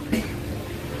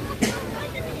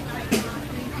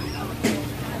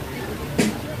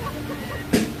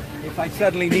 If I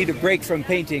suddenly need a break from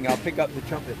painting, I'll pick up the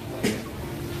trumpet.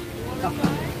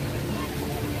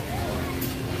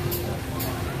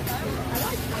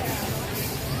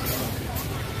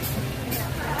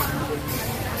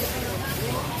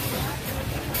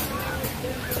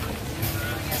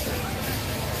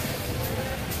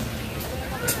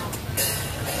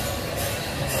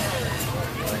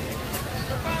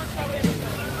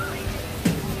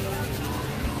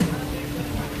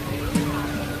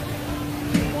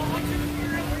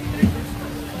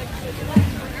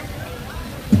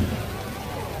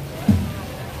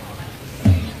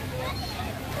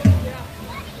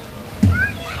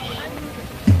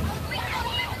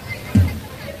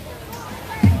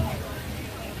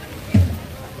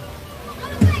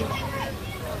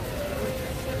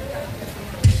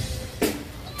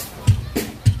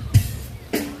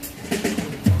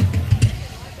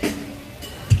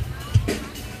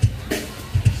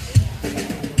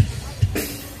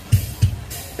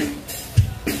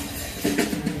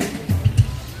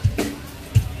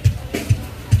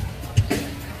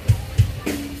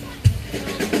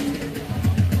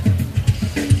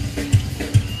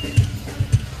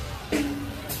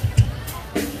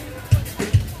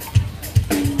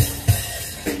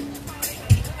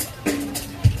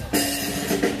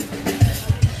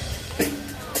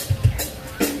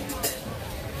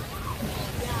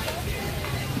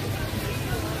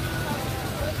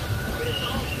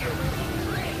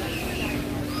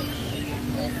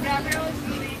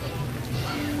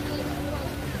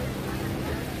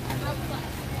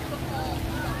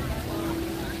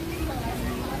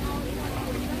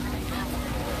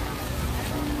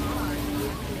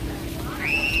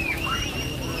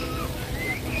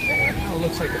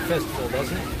 Looks like a festival,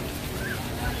 doesn't it?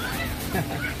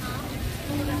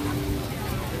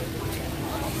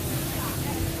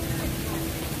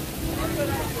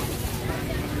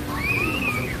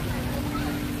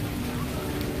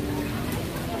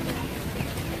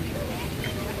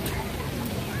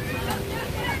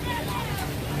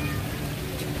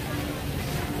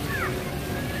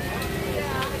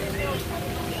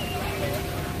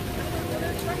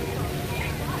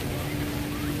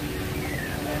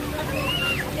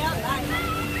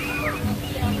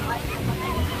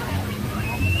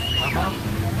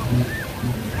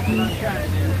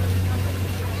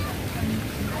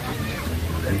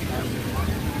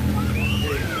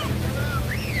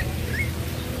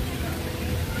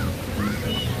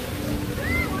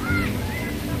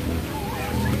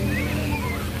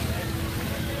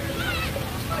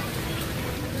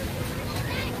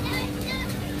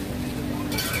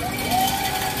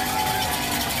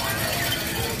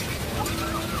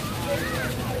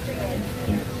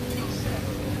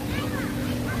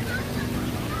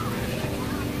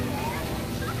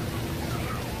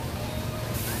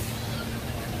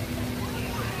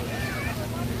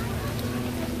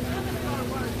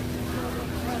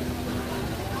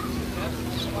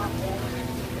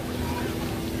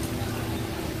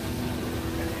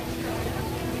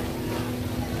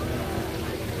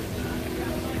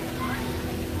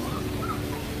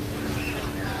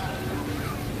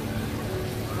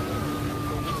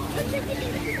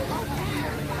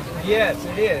 Yes,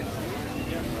 it is.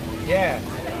 Yeah,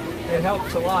 it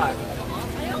helps a lot.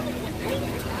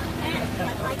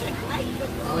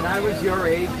 When I was your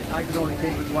age, I could only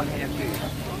paint with one hand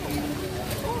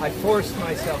too. I forced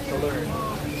myself to learn.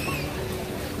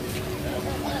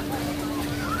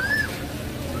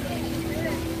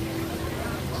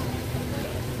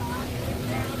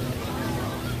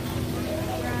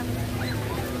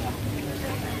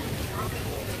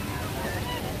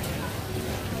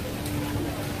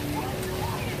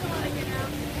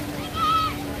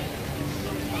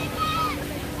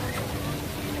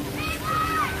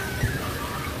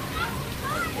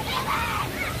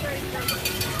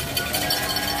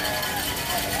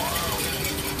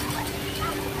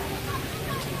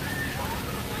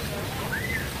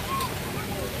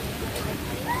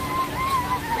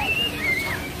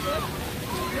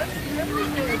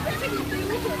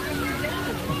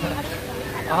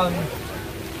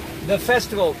 The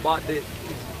festival is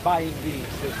buying these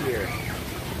this year,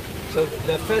 so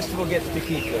the festival gets to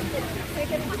keep them.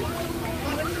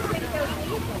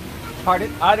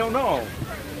 Pardon? I don't know.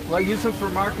 Well, use them for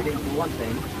marketing for one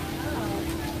thing,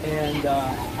 and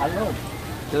I don't know.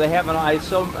 Do they have an? I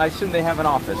assume they have an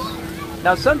office.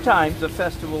 Now, sometimes the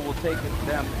festival will take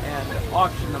them and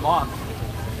auction them off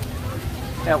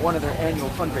at one of their annual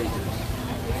fundraisers.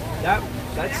 That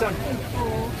That's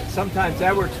sometimes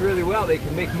that works really well. They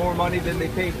can make more money than they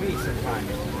paid me sometimes.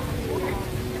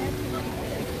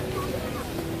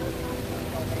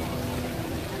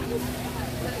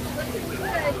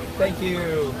 Thank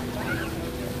you.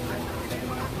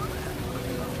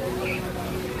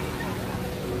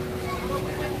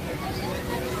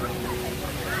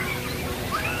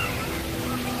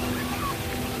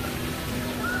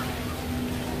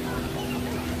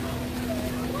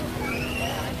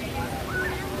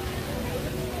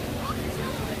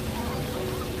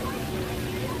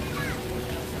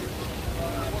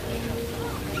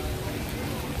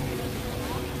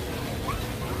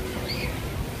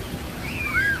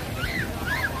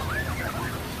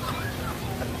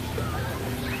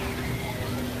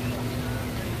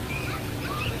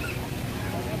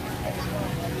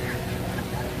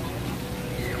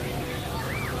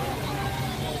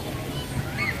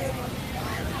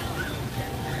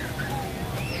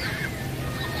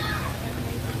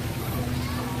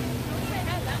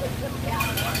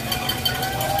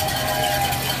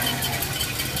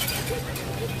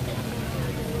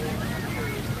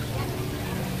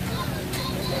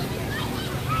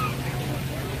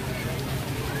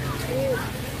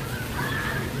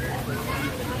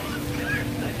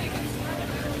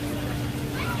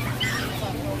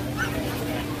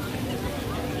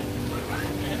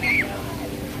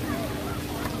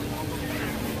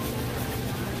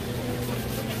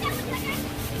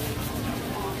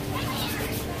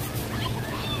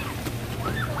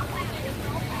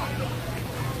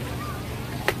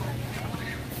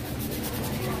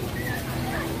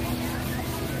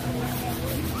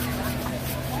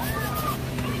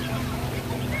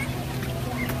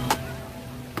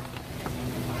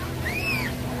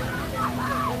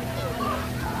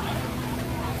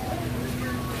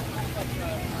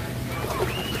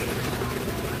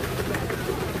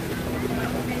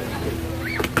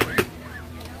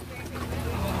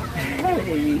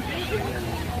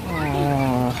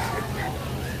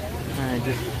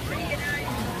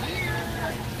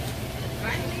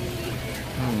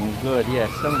 Good, yes,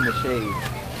 some in the shade.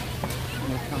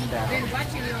 Come down. I've been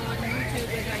watching you on YouTube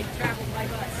as I traveled by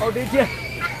bus. Oh, did you?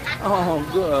 Oh,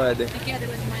 good. Together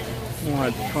with my little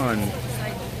What fun.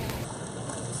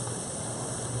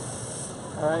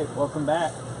 All right, welcome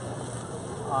back.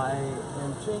 I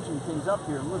am changing things up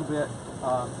here a little bit.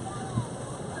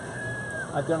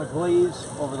 I've done a glaze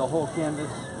over the whole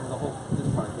canvas, or this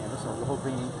part of the canvas, over the whole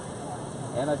painting,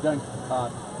 and I've done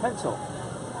pencil.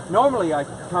 Normally I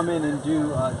come in and do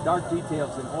dark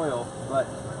details in oil, but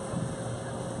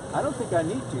I don't think I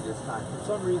need to this time. For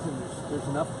some reason there's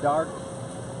enough dark.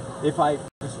 If I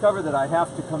discover that I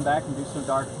have to come back and do some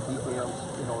dark details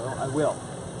in oil, I will.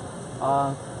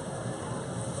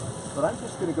 But I'm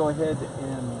just going to go ahead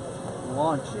and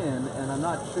launch in, and I'm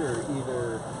not sure,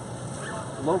 either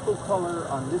local color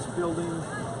on this building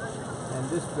and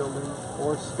this building,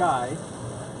 or sky,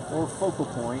 or focal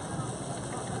point.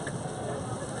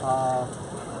 I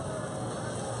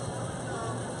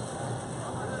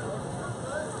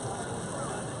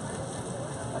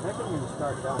think I'm going to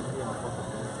start down here in the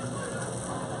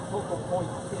focal point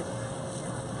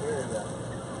area.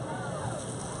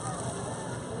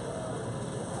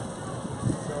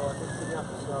 So I can pick up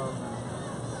some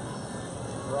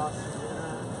glossy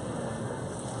and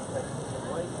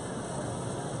white.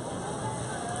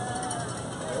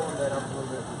 I warmed that up a little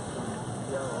bit with some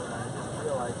yellow, and I just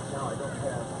realized now I don't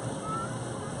have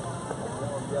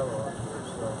warm yellow up here,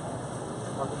 so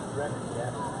I'll need to remedy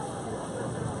that.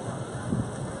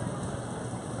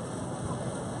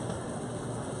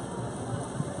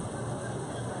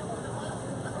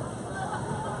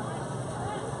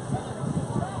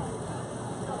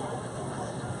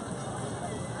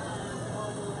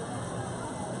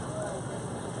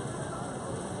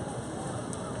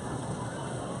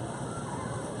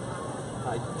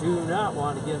 I do not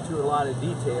want to get into a lot of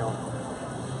detail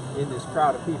in this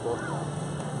crowd of people.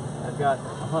 I've got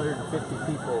 150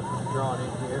 people drawn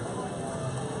in here,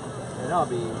 and I'll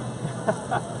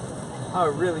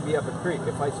really be up a creek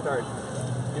if I start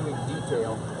doing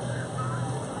detail.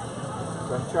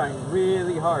 So I'm trying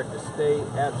really hard to stay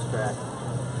abstract.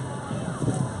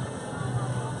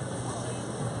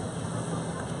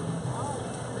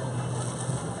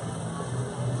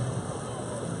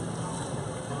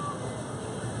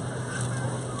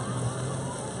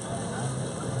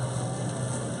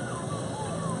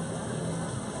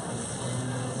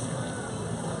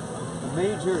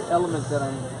 Major element that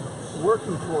I'm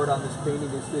working toward on this painting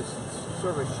is this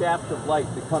sort of a shaft of light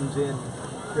that comes in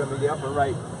from the upper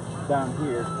right down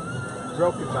here,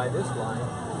 broken by this line.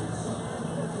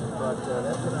 But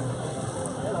that's what I'm...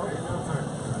 Hello.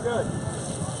 Good.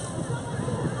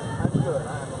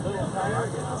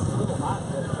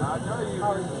 know you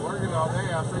were working all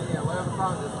day. I seen you at 11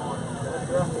 o'clock this morning.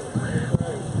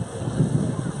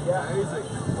 Yeah, easy.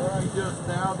 You just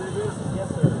now do this? Yes,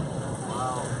 sir.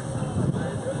 Wow.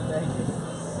 Thank you.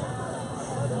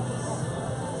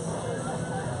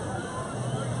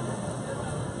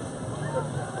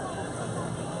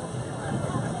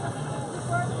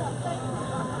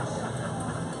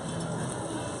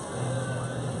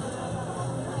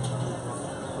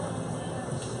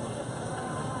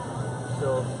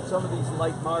 So some of these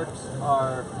light marks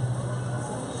are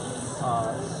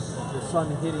the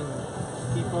sun hitting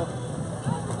people,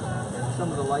 and some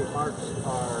of the light marks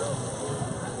are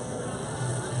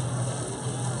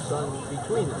sun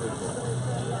between the people.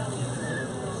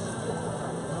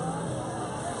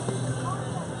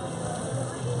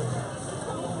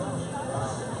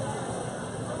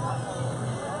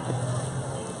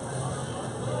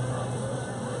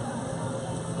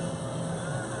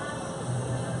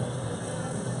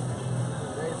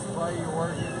 Why you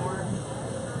work anywhere?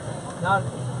 Not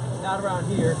around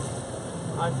here.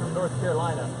 I'm from North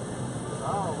Carolina,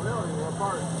 Oh, really? What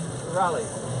part? Raleigh.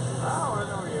 Oh, I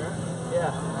know you. Yeah.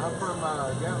 I'm from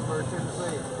Gatlinburg,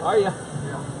 Tennessee. Are you?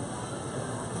 Yeah.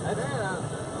 Man,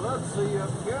 I'd love to see you up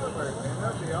in Gatlinburg, man.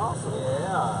 That'd be awesome.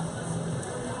 Yeah.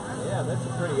 Yeah, that's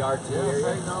a pretty artsy Yeah, area.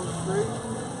 painting on the street.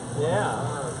 Yeah.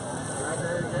 Right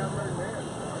there in Gatlinburg, man.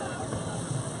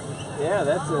 Yeah,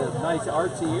 that's a nice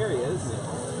artsy area, isn't it?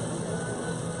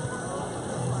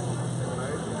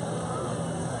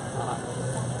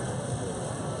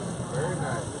 Very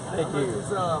nice. Thank How much you. you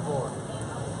sell it for?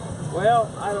 Well,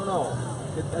 I don't know.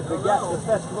 The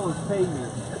festival is paying me.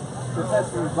 The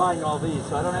festival is buying all these,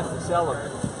 so I don't have to sell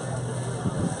them.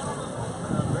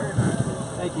 Very nice.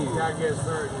 Thank you. You gotta get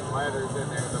certain letters in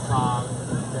there, the box and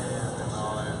the stand and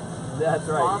all that. That's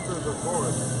right. Sponsors, of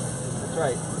course. That's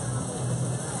right.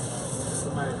 It's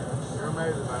amazing. You're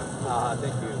amazing, man.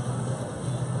 Thank you.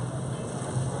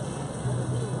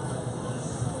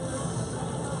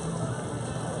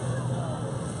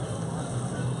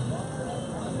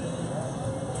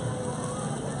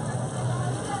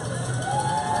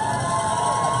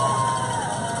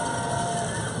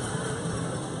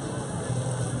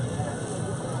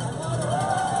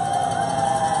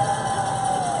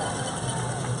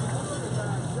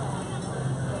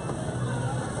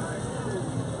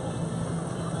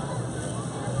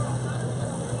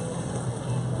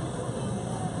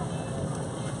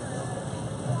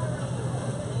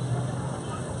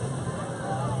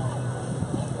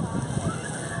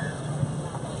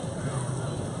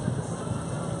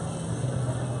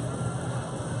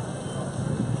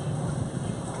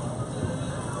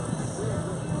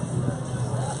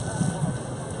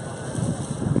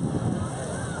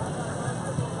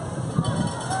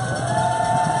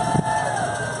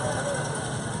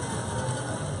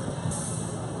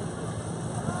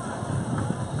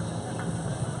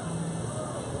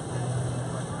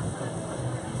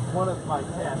 One of my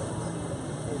tasks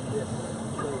in this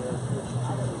area is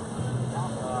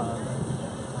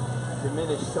to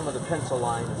diminish some of the pencil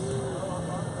lines.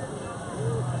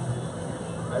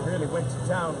 I really went to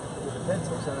town with the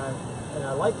pencils, and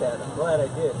I like that. I'm glad I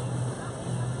did.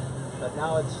 But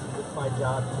now it's my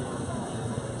job to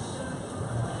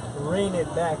rein it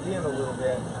back in a little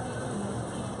bit,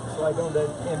 so I don't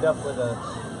end up with a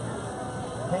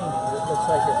paint that looks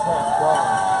like it's half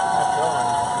drawn.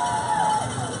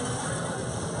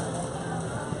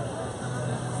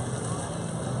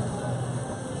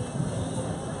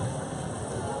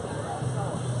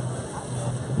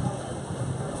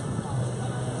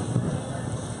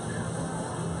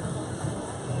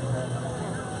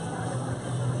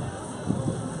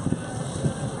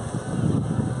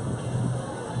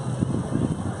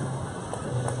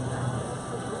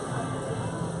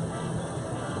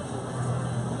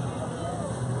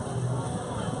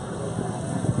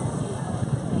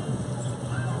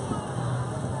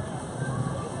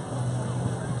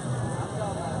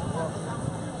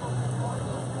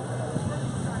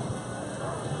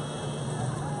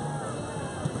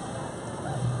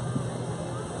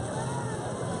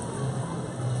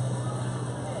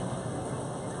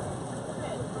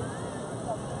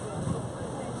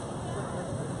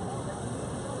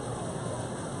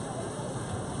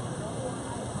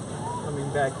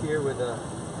 Back here with a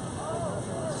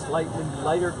slightly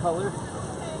lighter color.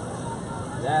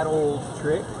 That old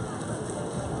trick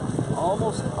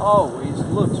almost always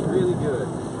looks really good.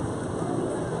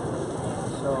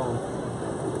 So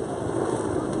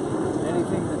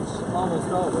anything that's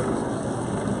almost always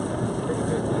is a pretty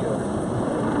good deal.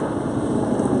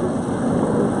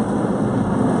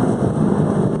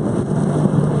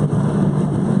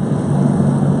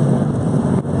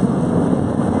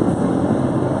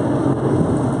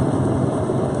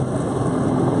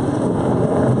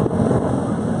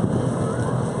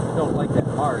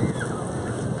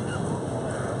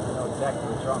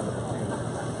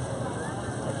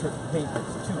 took paint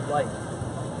that's too light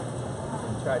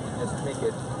and tried to just make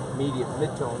it medium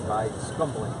mid-tone by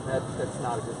scumbling. That's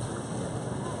not a good solution.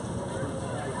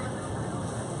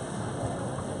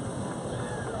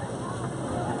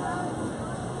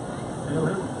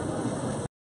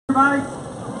 Everybody,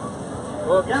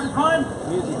 Oops. you having fun?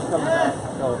 Music's coming Yes.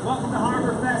 out. So. Welcome to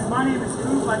Harborfest. My name is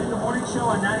Coop. I do the morning show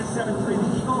on 97.3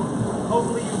 The Eagle.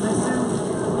 Hopefully you listen.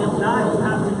 If not, you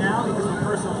have to now because we're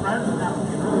personal friends and that would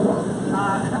be rude.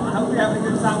 I hope you're having a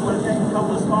good time. I want to thank a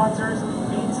couple of sponsors.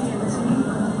 AT&T.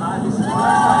 This is our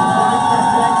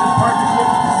Harborfest Events in partnership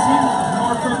with the City of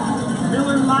Norfolk.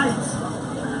 Miller Lights.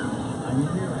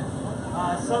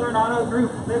 Southern Auto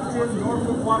Group, Lifton,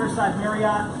 Norfolk Waterside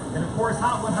Marriott, and of course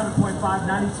Hot 100.5,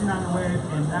 92.9 The Wave,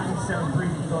 and 97.3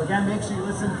 The Eagle. Again, make sure you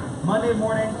listen Monday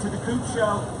morning to the Coop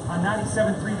Show on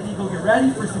 97.3 The Eagle. Get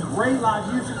ready for some great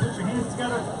live music. Put your hands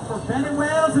together for Ben and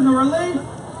Wales and the Relief.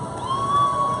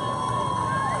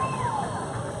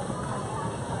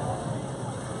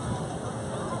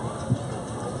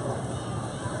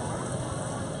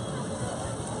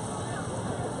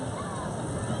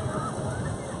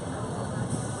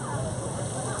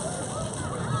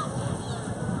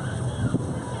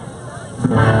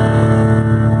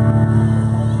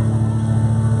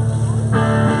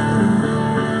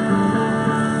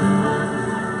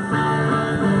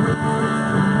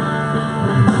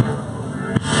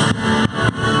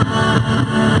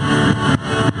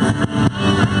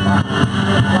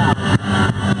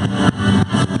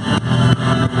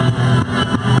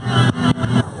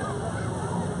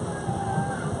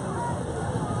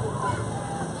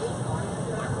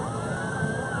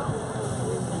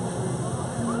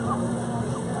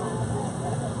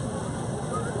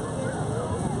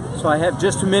 So I have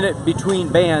just a minute between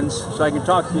bands, so I can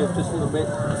talk to you just a little bit.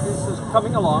 This is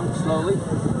coming along slowly.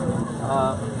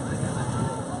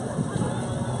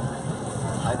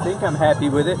 I think I'm happy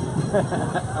with it.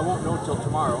 I won't know until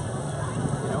tomorrow,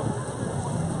 you know.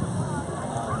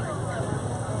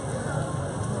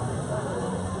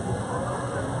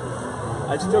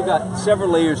 I've still got several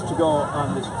layers to go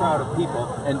on this crowd of people.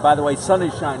 And by the way, sun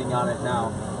is shining on it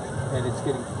now, and it's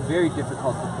getting very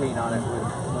difficult to paint on it when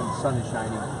the sun is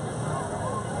shining.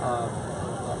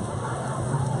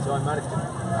 So I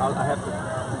have to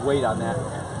wait on that.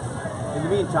 In the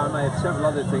meantime, I have several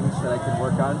other things that I can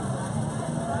work on.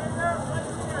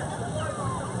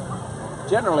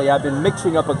 Generally, I've been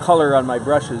mixing up a color on my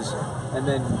brushes and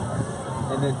then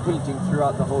painting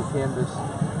throughout the whole canvas,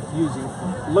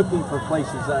 looking for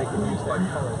places that I can use that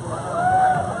color.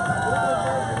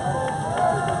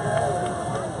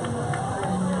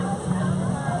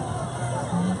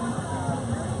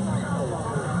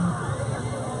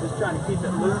 Trying to keep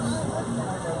it loose.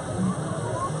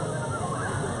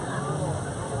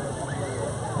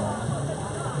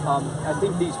 I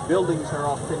think these buildings are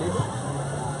all finished.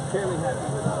 Fairly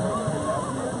happy with them.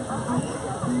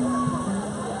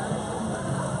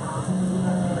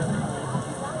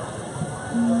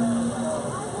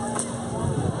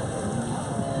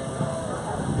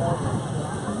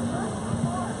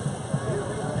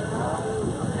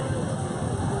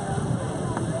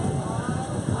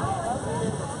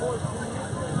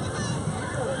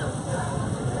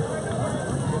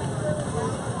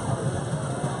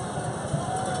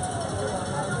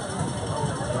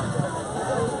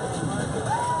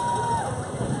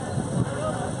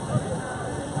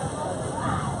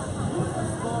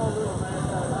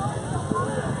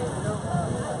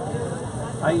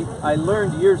 I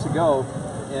learned years ago,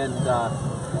 and I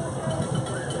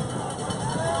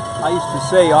used to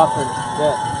say often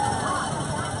that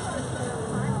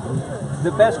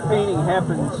the best painting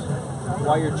happens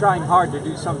while you're trying hard to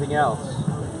do something else.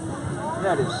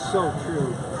 That is so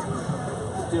true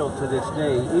still to this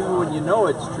day. Even when you know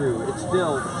it's true, it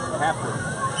still happens.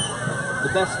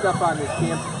 The best stuff on this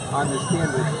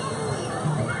canvas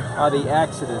are the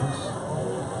accidents.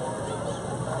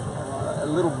 A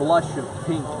little blush of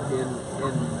pink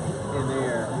in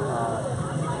there.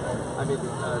 I mean,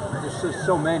 there's just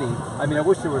so many. I mean, I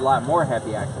wish there were a lot more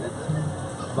happy accidents,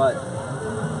 but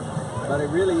it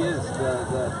really is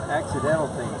the accidental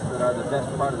things that are the best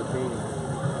part of the painting.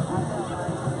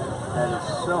 That is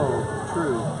so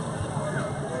true.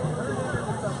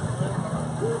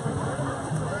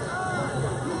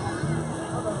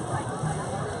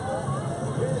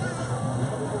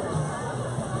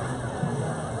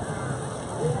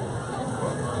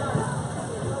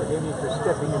 Forgive me for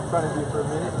stepping in front of you for a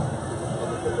minute.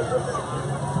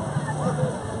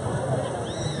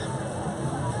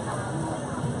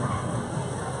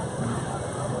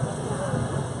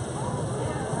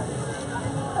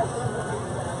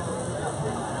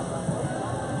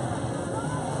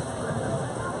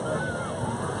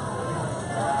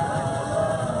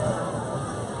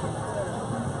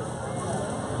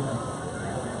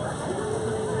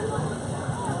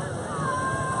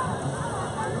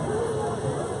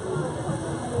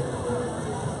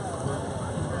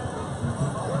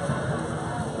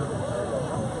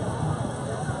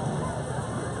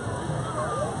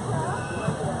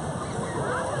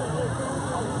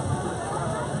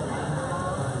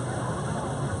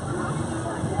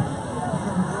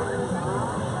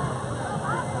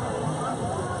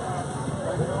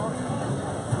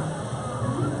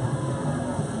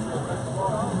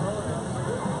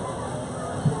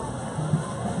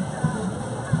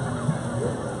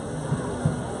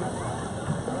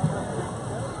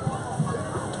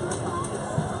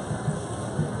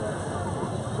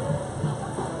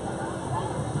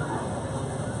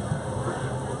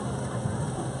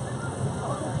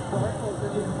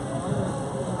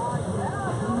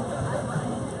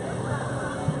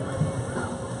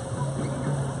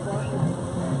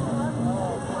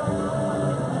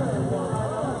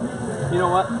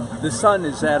 the sun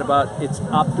is at about its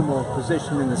optimal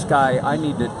position in the sky. I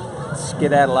need to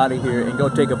skedaddle out of here and go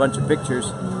take a bunch of pictures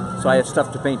so I have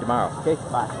stuff to paint tomorrow. Okay,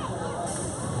 bye.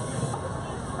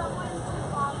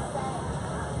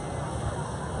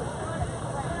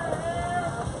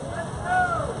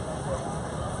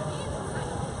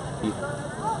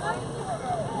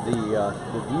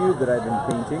 The view that I've been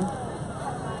painting,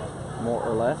 more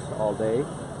or less, all day.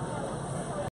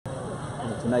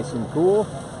 And it's nice and cool.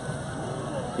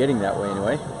 Getting that way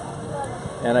anyway.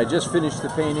 And I just finished the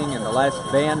painting, and the last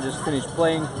band just finished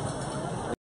playing.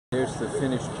 There's the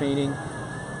finished painting.